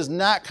Spirit is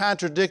not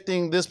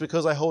contradicting this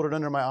because I hold it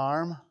under my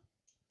arm?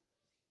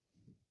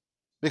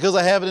 Because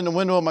I have it in the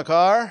window of my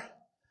car?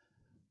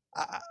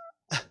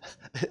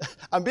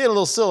 I'm being a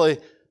little silly,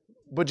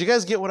 but you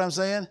guys get what I'm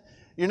saying?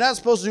 You're not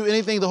supposed to do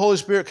anything the Holy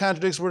Spirit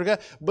contradicts the Word of God.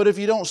 But if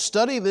you don't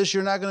study this,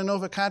 you're not going to know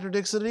if it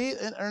contradicts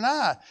it or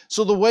not.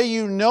 So the way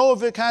you know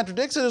if it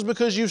contradicts it is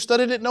because you've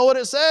studied it, know what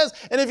it says.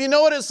 And if you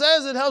know what it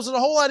says, it helps it a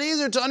whole lot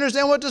easier to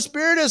understand what the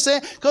Spirit is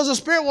saying, because the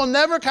Spirit will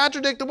never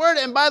contradict the Word.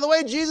 And by the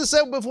way, Jesus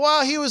said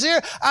while He was here,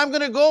 I'm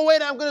going to go away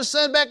and I'm going to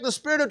send back the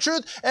Spirit of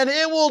truth, and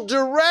it will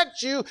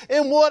direct you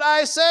in what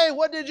I say.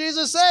 What did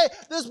Jesus say?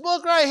 This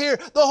book right here.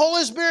 The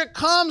Holy Spirit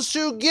comes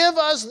to give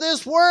us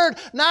this Word,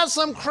 not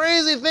some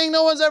crazy thing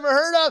no one's ever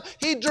heard of.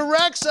 He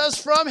directs us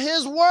from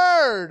His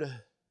Word.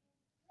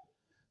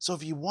 So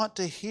if you want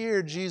to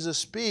hear Jesus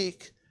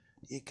speak,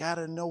 you got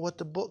to know what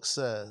the book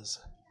says.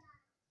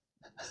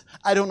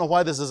 I don't know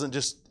why this isn't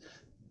just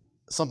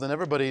something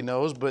everybody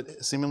knows,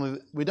 but seemingly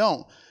we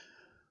don't.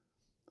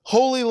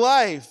 Holy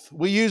life.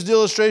 We used the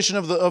illustration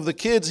of the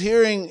kids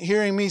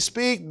hearing me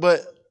speak,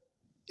 but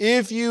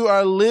if you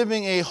are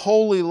living a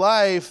holy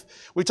life,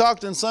 we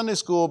talked in Sunday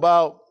school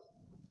about,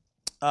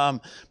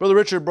 Brother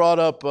Richard brought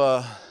up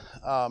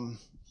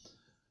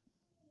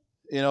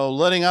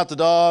letting out the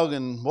dog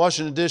and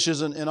washing the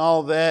dishes and all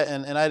of that,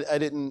 and I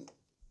didn't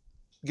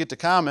get to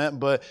comment,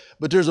 but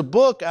there's a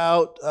book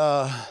out,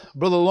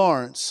 Brother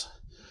Lawrence.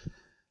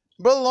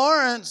 Brother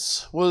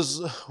Lawrence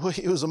was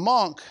a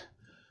monk,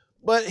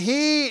 but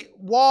he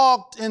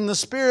walked in the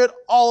Spirit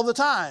all of the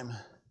time.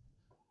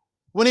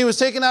 When he was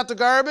taking out the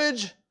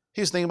garbage,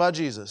 he was thinking about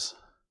Jesus.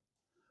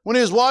 When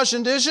he was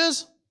washing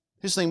dishes,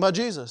 he was thinking about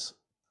Jesus.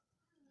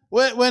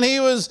 When he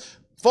was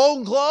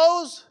folding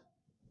clothes,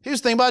 he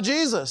was thinking about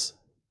Jesus.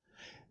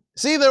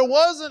 See, there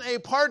wasn't a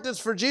part that's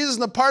for Jesus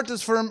and a part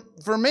that's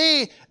for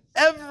me.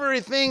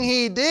 Everything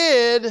he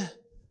did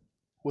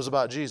was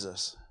about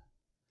Jesus.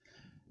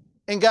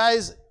 And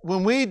guys,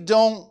 when we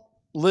don't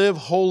live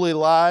holy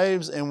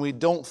lives and we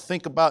don't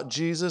think about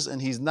Jesus and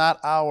He's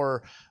not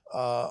on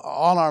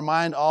our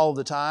mind all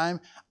the time,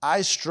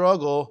 I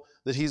struggle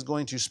that He's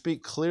going to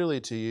speak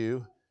clearly to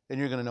you and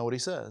you're going to know what He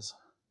says.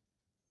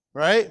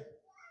 Right?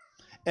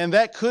 And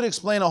that could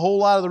explain a whole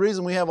lot of the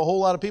reason we have a whole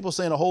lot of people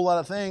saying a whole lot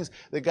of things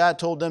that God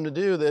told them to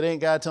do that ain't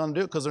God telling them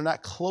to do, because they're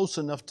not close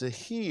enough to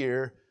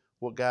hear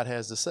what God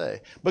has to say.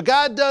 But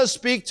God does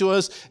speak to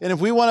us, and if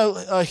we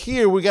want to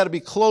hear, we got to be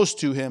close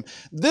to Him.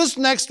 This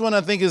next one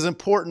I think is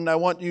important. I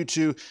want you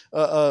to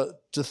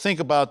think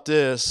about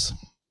this.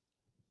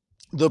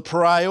 The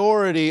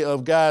priority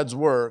of God's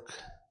work.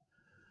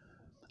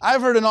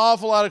 I've heard an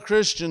awful lot of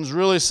Christians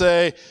really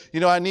say,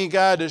 I need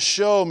God to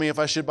show me if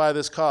I should buy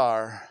this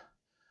car.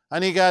 I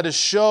need God to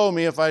show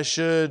me if I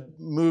should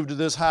move to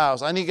this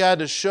house. I need God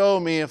to show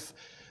me if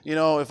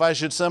I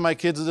should send my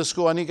kids to this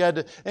school. I need God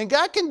to, and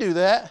God can do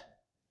that.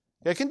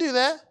 God can do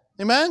that.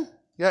 Amen?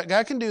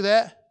 God can do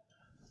that.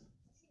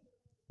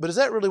 But is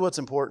that really what's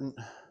important?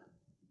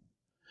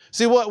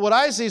 See, what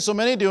I see so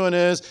many doing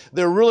is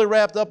they're really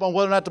wrapped up on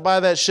whether or not to buy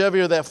that Chevy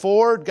or that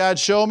Ford. God,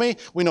 show me.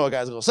 We know what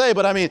God's going to say,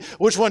 but I mean,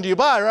 which one do you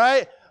buy,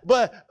 right?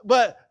 But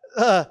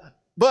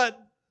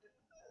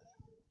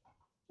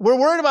we're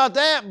worried about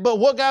that. But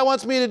what God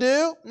wants me to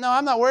do? No,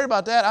 I'm not worried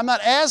about that. I'm not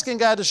asking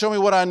God to show me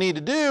what I need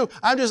to do.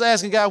 I'm just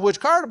asking God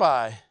which car to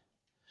buy.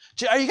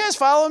 Are you guys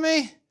following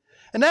me?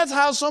 And that's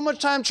how so much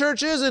time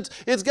church is.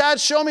 It's God,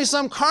 show me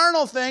some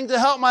carnal thing to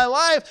help my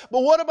life.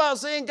 But what about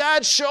saying,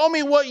 God, show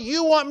me what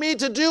you want me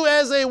to do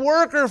as a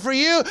worker for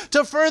you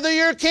to further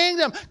your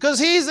kingdom? Because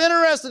He's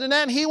interested in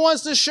that and He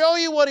wants to show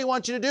you what He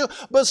wants you to do.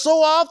 But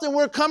so often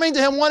we're coming to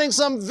Him wanting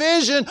some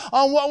vision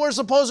on what we're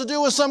supposed to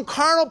do with some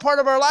carnal part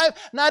of our life,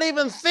 not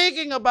even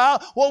thinking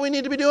about what we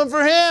need to be doing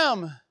for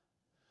Him.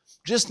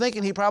 Just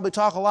thinking He'd probably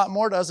talk a lot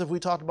more to us if we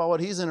talked about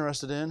what He's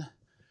interested in.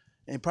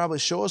 And He'd probably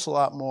show us a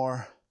lot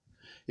more.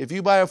 If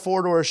you buy a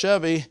Ford or a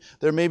Chevy,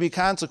 there may be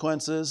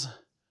consequences,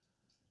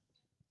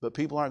 but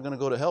people aren't going to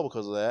go to hell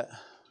because of that.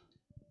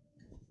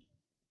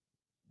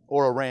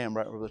 Or a Ram,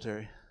 right, Brother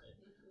Terry?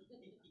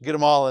 Get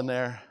them all in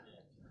there.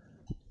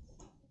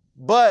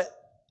 But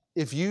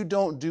if you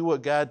don't do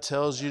what God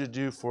tells you to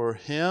do for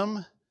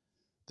Him,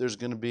 there's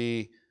going to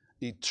be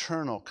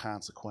eternal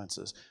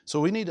consequences. So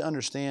we need to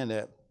understand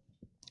that.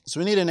 So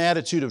we need an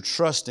attitude of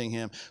trusting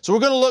Him. So we're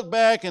going to look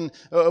back and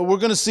we're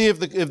going to see if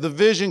the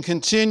vision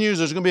continues.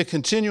 There's going to be a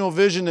continual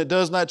vision that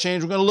does not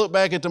change. We're going to look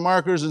back at the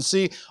markers and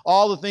see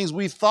all the things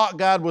we thought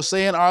God was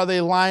saying. Are they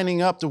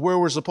lining up to where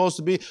we're supposed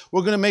to be?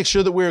 We're going to make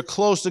sure that we're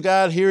close to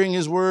God, hearing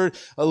His Word,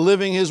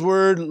 living His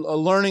Word,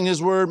 learning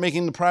His Word,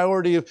 making the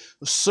priority of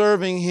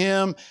serving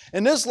Him.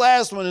 And this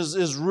last one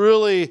is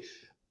really,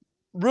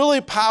 really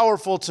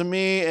powerful to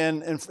me.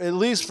 And at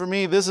least for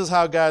me, this is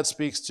how God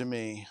speaks to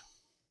me.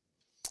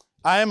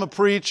 I am a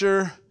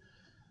preacher,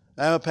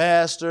 I'm a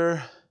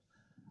pastor.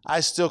 I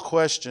still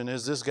question,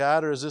 is this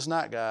God or is this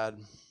not God?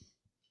 And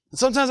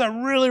sometimes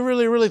I really,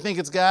 really, really think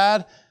it's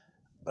God,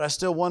 but I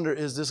still wonder,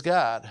 is this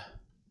God?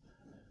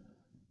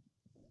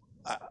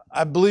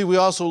 I believe we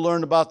also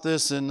learned about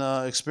this in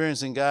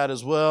experiencing God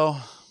as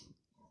well.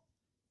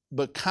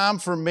 But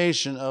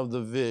confirmation of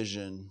the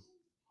vision.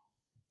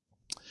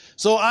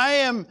 So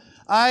I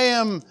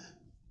am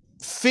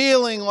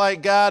feeling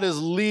like God is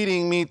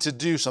leading me to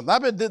do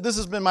something. This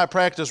has been my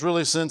practice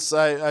really since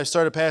I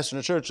started pastoring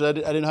a church. I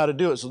didn't know how to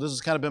do it, so this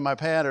has kind of been my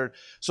pattern.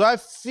 So I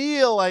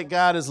feel like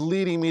God is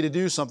leading me to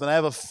do something. I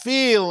have a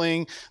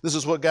feeling this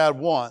is what God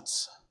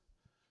wants.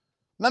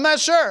 And I'm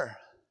not sure.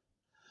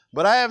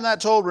 But I have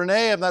not told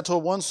Renee, I have not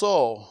told one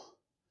soul.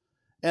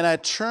 And I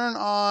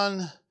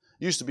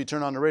used to be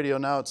turn on the radio,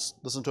 now it's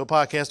listen to a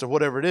podcast or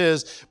whatever it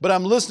is, but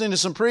I'm listening to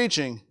some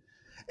preaching.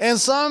 And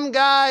some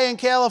guy in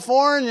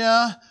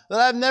California that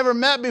I've never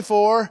met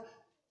before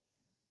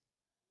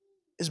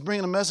is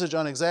bringing a message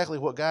on exactly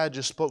what God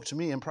just spoke to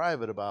me in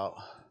private about.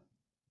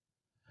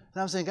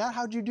 And I'm saying, God,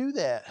 how'd you do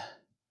that?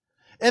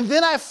 And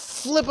then I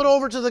flip it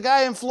over to the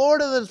guy in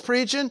Florida that's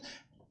preaching,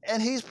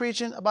 and he's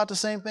preaching about the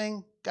same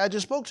thing God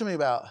just spoke to me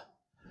about.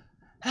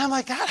 And I'm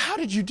like, God, how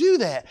did you do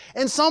that?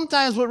 And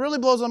sometimes what really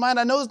blows my mind,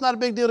 I know it's not a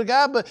big deal to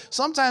God, but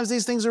sometimes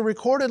these things are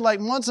recorded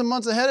like months and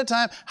months ahead of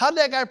time. How did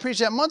that guy preach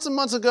that months and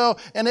months ago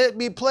and it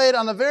be played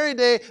on the very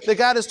day that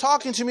God is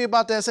talking to me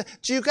about that? Say,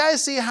 do you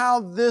guys see how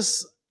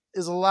this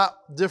is a lot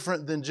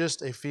different than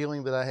just a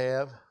feeling that I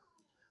have?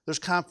 There's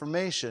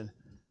confirmation.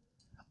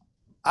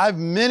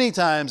 Many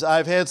times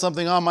I've had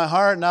something on my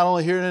heart, not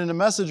only hearing it in a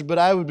message, but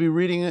I'd be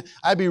reading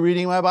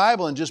my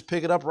Bible and just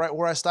pick it up right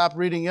where I stopped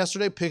reading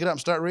yesterday, pick it up and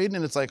start reading,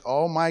 and it's like,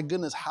 oh my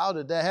goodness, how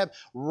did that happen?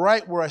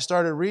 Right where I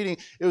started reading,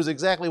 it was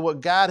exactly what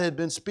God had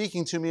been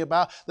speaking to me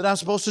about that I'm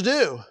supposed to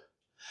do.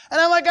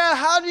 And I'm like, God,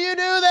 how do you do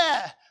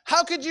that?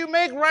 How could you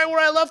make right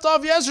where I left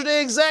off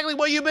yesterday exactly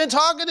what you've been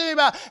talking to me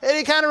about? And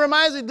he kind of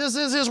reminds me, this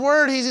is His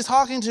Word, He's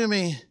talking to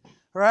me,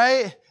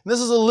 right? And this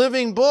is a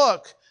living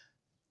book.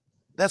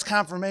 That's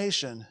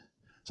confirmation.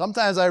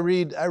 Sometimes I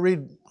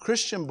read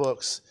Christian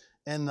books,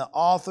 and the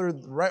author,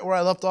 right where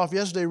I left off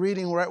yesterday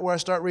reading, right where I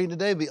start reading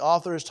today, the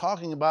author is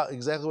talking about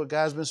exactly what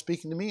God's been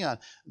speaking to me on.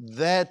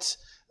 That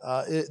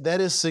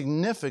is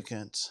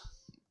significant.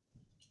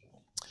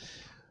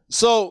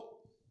 So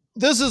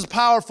this is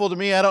powerful to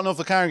me. I don't know if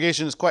the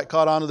congregation is quite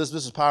caught on to this.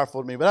 This is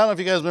powerful to me. But I don't know if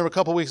you guys remember a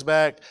couple weeks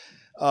back,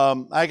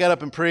 I got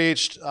up and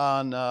preached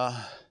on...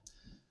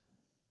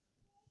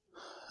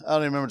 I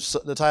don't even remember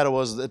what the title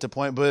was at the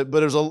point, but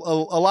there's a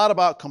lot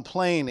about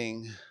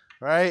complaining,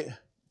 right?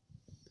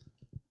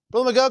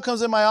 Brother Miguel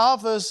comes in my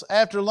office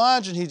after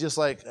lunch, and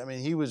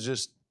he was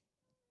just,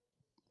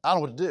 I don't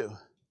know what to do.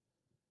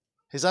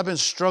 He said, I've been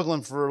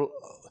struggling for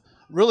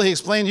really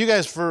explained to you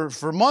guys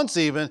for months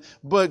even,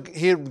 but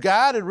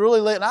God had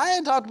really laid, and I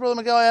hadn't talked to Brother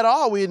Miguel at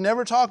all. We had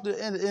never talked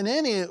in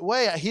any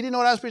way. He didn't know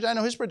what I was preaching. I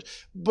know his preaching.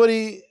 But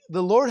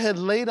the Lord had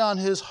laid on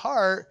his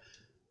heart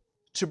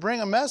to bring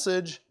a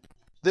message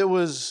that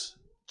was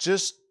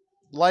just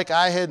like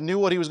I had knew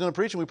what he was going to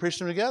preach, and we preached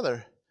them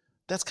together.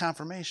 That's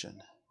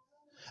confirmation.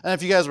 And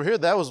if you guys were here,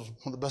 that was one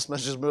of the best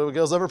messages Brother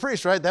Miguel's ever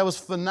preached, right? That was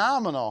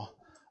phenomenal,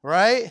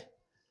 right?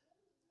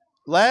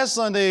 Last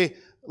Sunday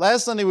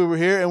we were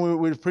here and we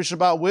were preaching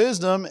about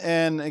wisdom.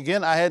 And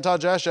again, I hadn't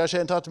talked to Josh. Josh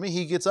hadn't talked to me.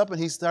 He gets up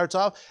and he starts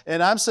off.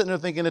 And I'm sitting there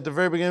thinking at the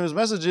very beginning of his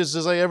message, it's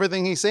just like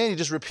everything he's saying, he's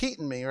just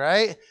repeating me,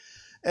 right?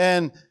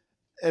 And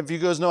if you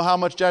guys know how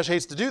much Josh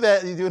hates to do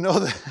that, you do know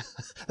that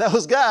that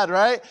was God,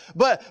 right?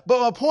 But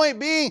my point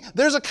being,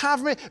 there's a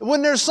confirmation.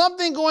 When there's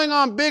something going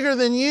on bigger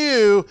than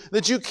you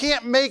that you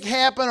can't make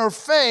happen or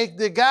fake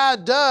that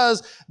God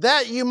does,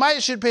 that you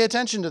should pay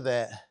attention to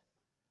that.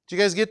 Do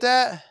you guys get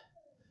that?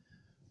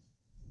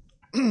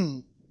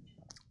 I'm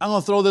going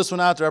to throw this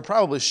one out there. I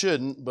probably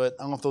shouldn't, but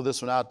I'm going to throw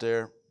this one out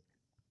there.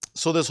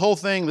 So this whole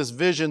thing, this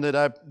vision that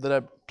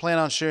I plan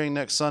on sharing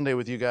next Sunday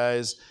with you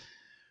guys,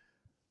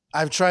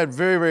 I've tried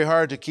very, very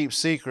hard to keep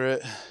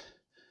secret.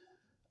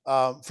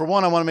 For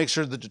one, I want to make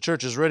sure that the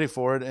church is ready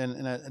for it,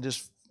 and I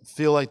just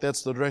feel like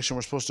that's the direction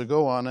we're supposed to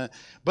go on it.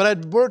 But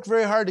I'd worked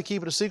very hard to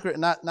keep it a secret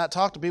and not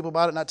talk to people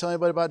about it, not tell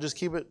anybody about it, just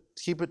keep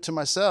it to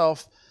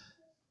myself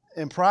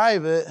in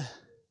private.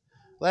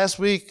 Last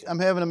week, I'm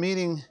having a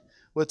meeting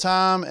with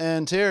Tom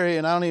and Terry,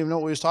 and I don't even know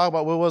what we was talking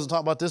about. We wasn't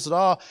talking about this at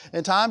all.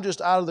 And Tom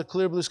just out of the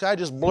clear blue sky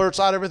just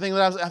blurts out everything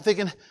that I'm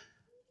thinking,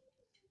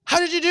 how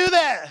did you do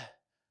that?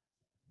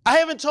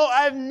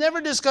 I've never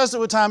discussed it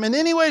with Tom in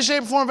any way,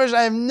 shape, or form.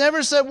 I have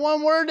never said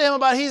one word to him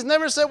about it. He's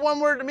never said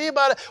one word to me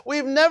about it.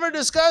 We've never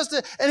discussed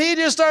it. And he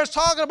just starts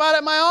talking about it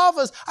in my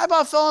office. I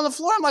about fell on the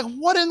floor. I'm like,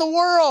 what in the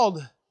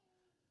world?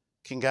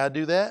 Can God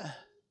do that?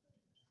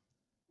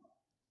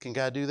 Can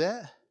God do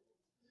that?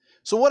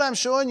 So what I'm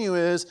showing you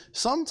is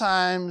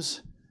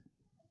sometimes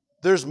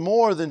there's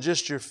more than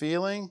just your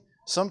feeling.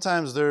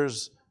 Sometimes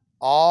there's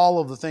all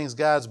of the things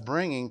God's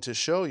bringing to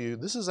show you,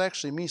 this is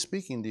actually me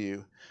speaking to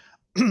you.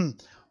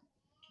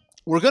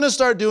 We're going to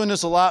start doing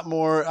this a lot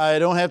more. I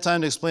don't have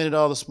time to explain it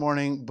all this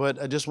morning,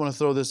 but I just want to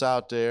throw this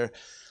out there.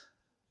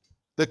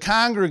 The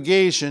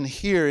congregation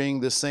hearing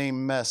the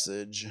same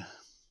message.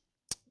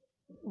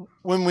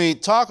 When we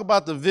talk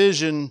about the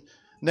vision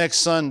next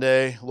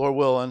Sunday, Lord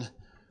willing,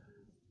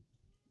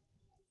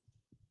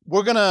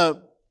 we're going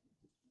to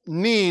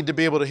need to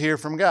be able to hear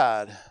from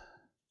God.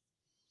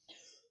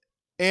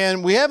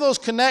 And we have those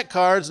Connect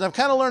cards, and I've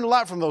kind of learned a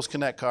lot from those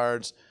Connect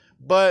cards,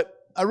 but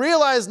I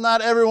realize not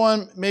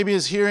everyone maybe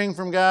is hearing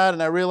from God,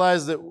 and I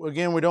realize that,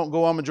 again, we don't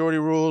go on majority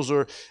rules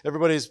or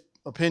everybody's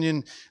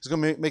opinion is going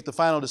to make the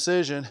final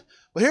decision.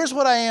 But here's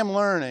what I am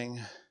learning.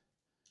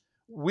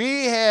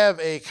 We have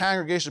a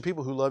congregation of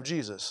people who love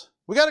Jesus.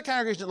 We got a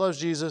congregation that loves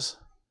Jesus.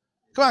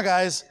 Come on,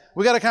 guys.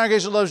 We got a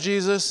congregation that loves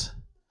Jesus.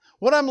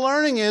 What I'm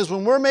learning is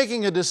when we're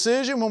making a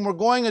decision, when we're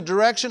going a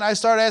direction, I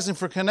start asking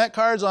for Connect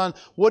cards on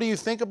what do you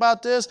think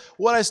about this?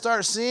 What I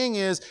start seeing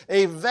is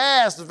a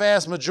vast,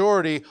 vast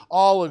majority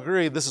all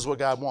agree this is what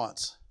God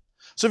wants.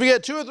 So if you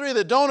get 2 or 3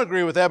 that don't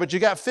agree with that, but you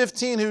got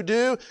 15 who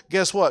do,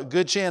 guess what?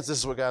 Good chance this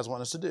is what God's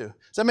wanting us to do.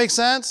 Does that make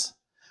sense?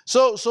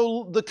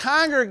 So the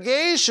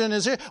congregation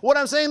is here. What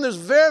I'm saying, there's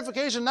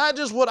verification, not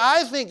just what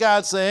I think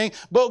God's saying,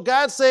 but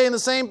God's saying the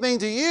same thing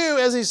to you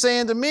as He's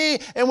saying to me.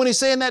 And when He's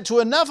saying that to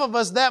enough of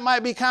us, that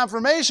might be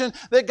confirmation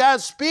that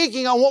God's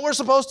speaking on what we're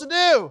supposed to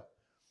do.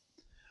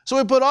 So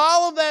we put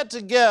all of that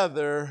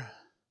together.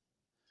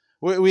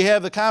 We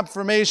have the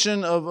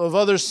confirmation of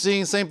others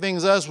seeing the same thing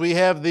as us. We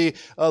have the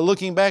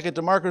looking back at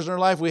the markers in our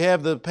life. We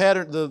have the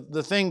pattern,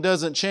 the thing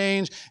doesn't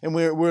change, and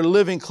we're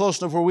living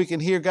close enough where we can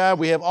hear God.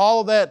 We have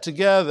all of that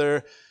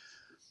together,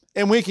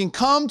 and we can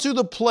come to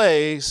the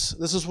place,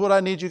 this is what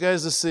I need you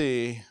guys to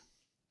see,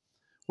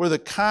 where the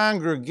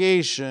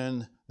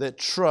congregation that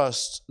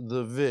trusts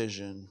the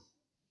vision.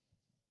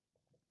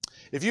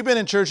 If you've been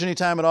in church any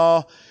time at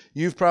all,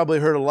 you've probably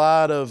heard a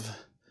lot of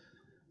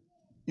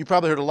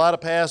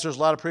pastors, a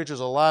lot of preachers,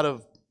 a lot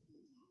of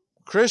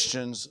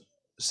Christians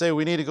say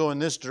we need to go in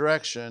this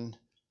direction,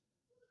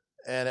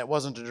 and it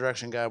wasn't the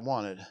direction God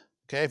wanted.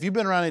 Okay? If you've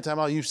been around any time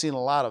at all, you've seen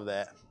a lot of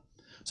that.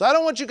 So I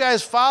don't want you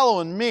guys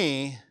following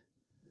me.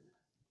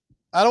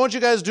 I don't want you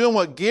guys doing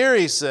what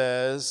Gary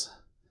says.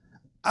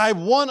 I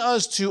want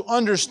us to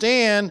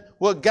understand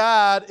what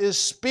God is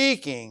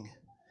speaking.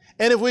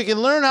 And if we can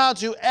learn how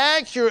to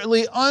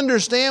accurately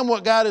understand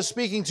what God is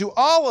speaking to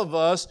all of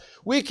us,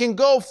 we can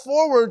go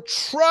forward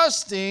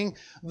trusting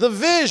the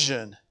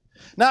vision.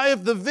 Now,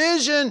 if the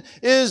vision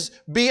is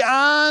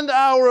beyond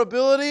our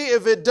ability,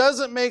 if it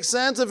doesn't make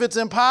sense, if it's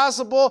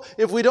impossible,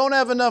 if we don't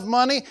have enough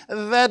money,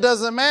 that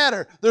doesn't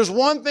matter. There's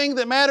one thing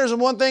that matters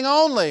and one thing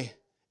only.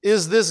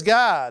 Is this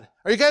God?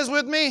 Are you guys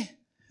with me?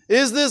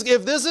 If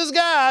this is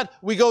God,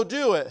 we go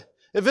do it.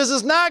 If this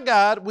is not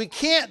God, we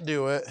can't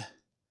do it.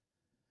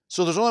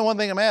 So there's only one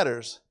thing that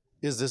matters.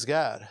 Is this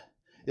God?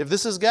 If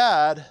this is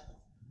God,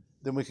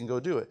 then we can go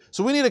do it.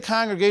 So we need a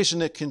congregation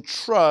that can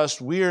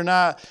trust. We're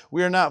not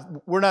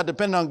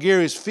dependent on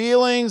Gary's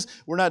feelings.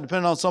 We're not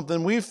dependent on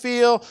something we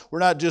feel. We're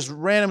not just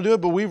random do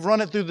it, but we've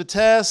run it through the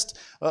test,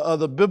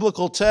 the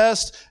biblical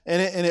test,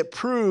 and it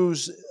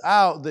proves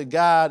out that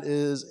God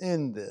is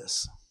in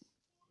this.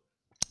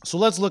 So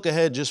let's look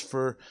ahead just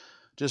for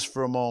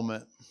a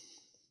moment.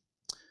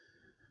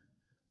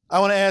 I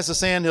want to ask the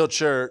Sandhill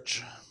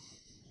Church.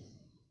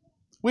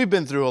 We've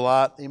been through a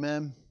lot,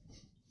 amen.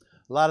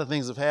 A lot of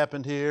things have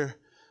happened here.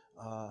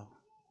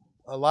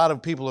 A lot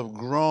of people have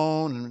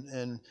grown,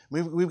 and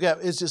we've got,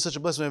 it's just such a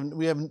blessing.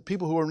 We have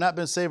people who have not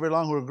been saved very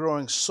long who are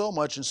growing so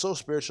much and so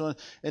spiritual,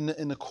 and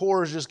the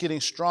core is just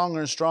getting stronger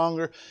and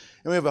stronger.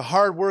 And we have a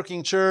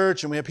hardworking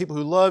church, and we have people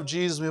who love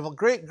Jesus. We have a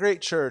great,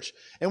 great church.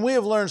 And we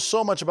have learned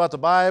so much about the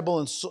Bible,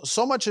 and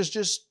so much is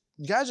just,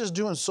 God's just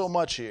doing so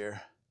much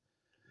here.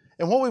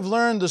 And what we've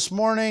learned this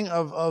morning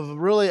of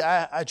really,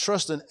 I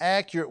trust, an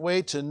accurate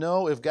way to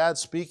know if God's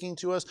speaking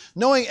to us.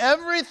 Knowing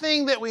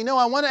everything that we know,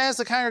 I want to ask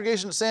the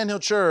congregation at Sandhill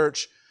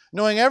Church,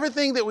 knowing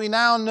everything that we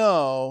now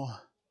know,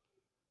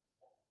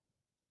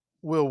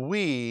 will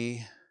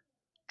we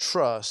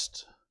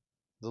trust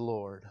the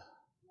Lord?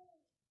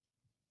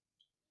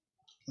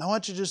 I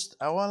want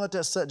to let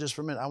that set just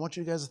for a minute. I want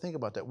you guys to think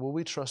about that. Will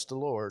we trust the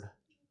Lord?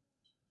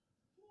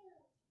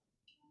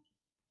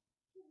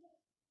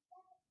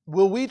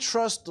 Will we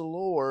trust the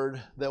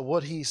Lord that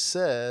what He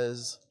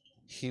says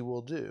He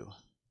will do?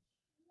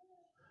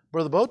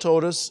 Brother Bo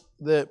told us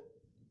that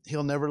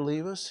He'll never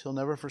leave us. He'll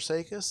never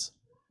forsake us.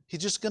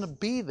 He's just going to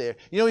be there.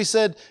 You know, He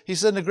said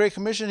in the Great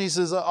Commission, He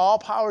says, all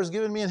power is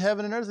given me in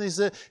heaven and earth.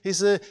 And He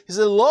said,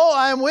 lo,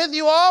 I am with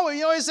you always.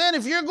 You know, He's saying,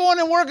 if you're going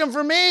and working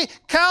for me,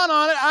 count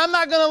on it. I'm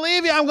not going to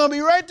leave you. I'm going to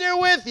be right there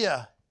with you.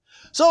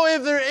 So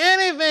if there's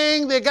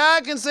anything that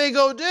God can say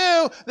go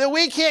do, that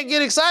we can't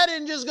get excited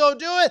and just go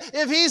do it,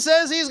 if He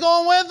says He's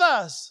going with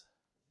us.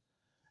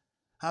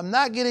 I'm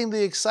not getting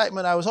the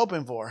excitement I was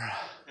hoping for.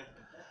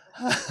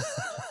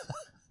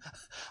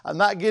 I'm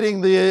not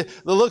getting the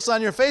looks on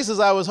your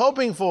faces I was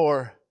hoping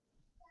for.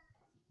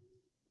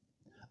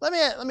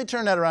 Let me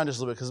turn that around just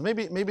a little bit, because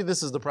maybe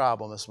this is the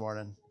problem this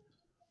morning.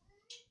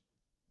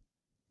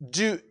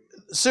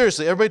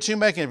 Seriously, everybody tune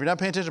back in. If you're not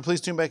paying attention, please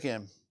tune back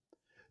in.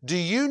 Do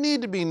you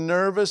need to be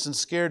nervous and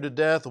scared to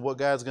death of what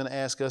God's going to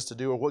ask us to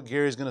do, or what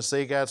Gary's going to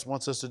say God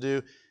wants us to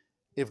do,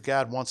 if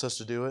God wants us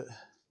to do it?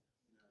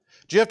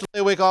 Do you have to lay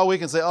awake all week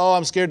and say, oh,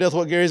 I'm scared to death of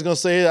what Gary's going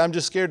to say. I'm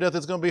just scared to death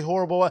it's going to be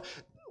horrible.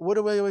 What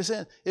are we always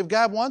saying? If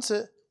God wants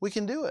it, we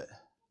can do it.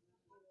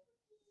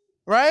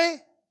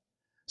 Right?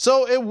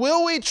 So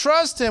will we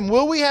trust Him?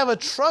 Will we have a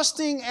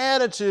trusting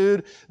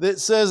attitude that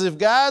says if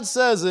God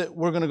says it,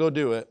 we're going to go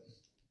do it?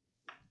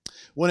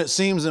 When it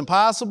seems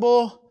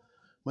impossible,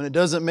 when it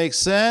doesn't make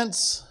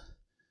sense,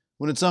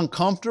 when it's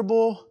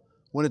uncomfortable,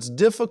 when it's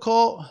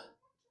difficult,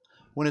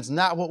 when it's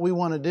not what we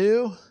want to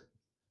do,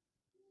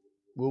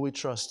 will we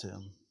trust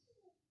Him?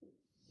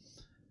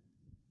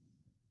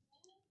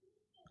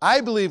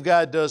 I believe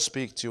God does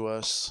speak to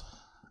us.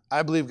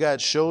 I believe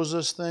God shows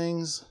us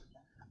things.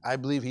 I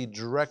believe He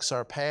directs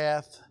our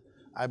path.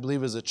 I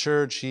believe as a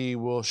church He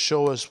will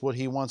show us what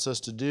He wants us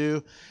to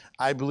do.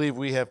 I believe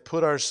we have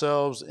put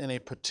ourselves in a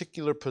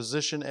particular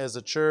position as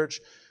a church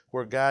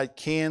where God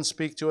can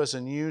speak to us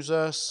and use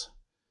us.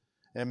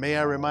 And may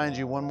I remind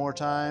you one more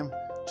time,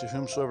 to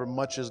whomsoever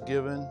much is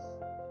given,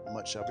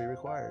 much shall be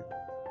required.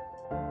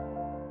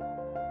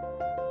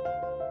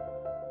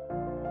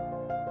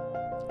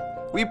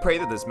 We pray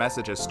that this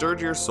message has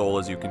stirred your soul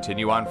as you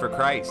continue on for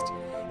Christ.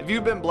 If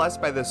you've been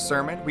blessed by this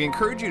sermon, we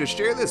encourage you to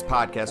share this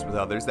podcast with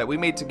others that we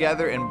may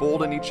together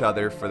embolden each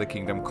other for the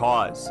kingdom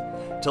cause.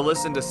 To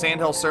listen to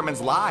Sandhill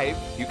Sermons live,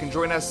 you can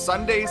join us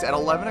Sundays at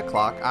 11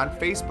 o'clock on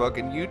Facebook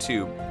and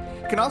YouTube.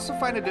 You can also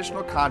find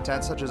additional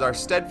content such as our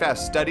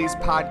Steadfast Studies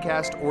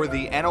podcast or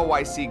the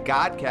NOYC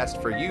Godcast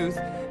for Youth,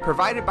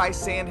 provided by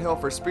Sandhill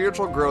for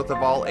spiritual growth of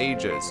all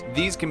ages.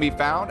 These can be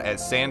found at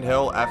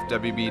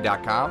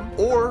sandhillfwb.com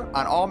or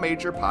on all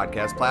major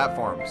podcast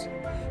platforms.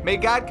 May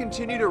God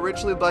continue to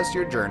richly bless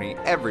your journey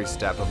every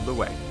step of the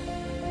way.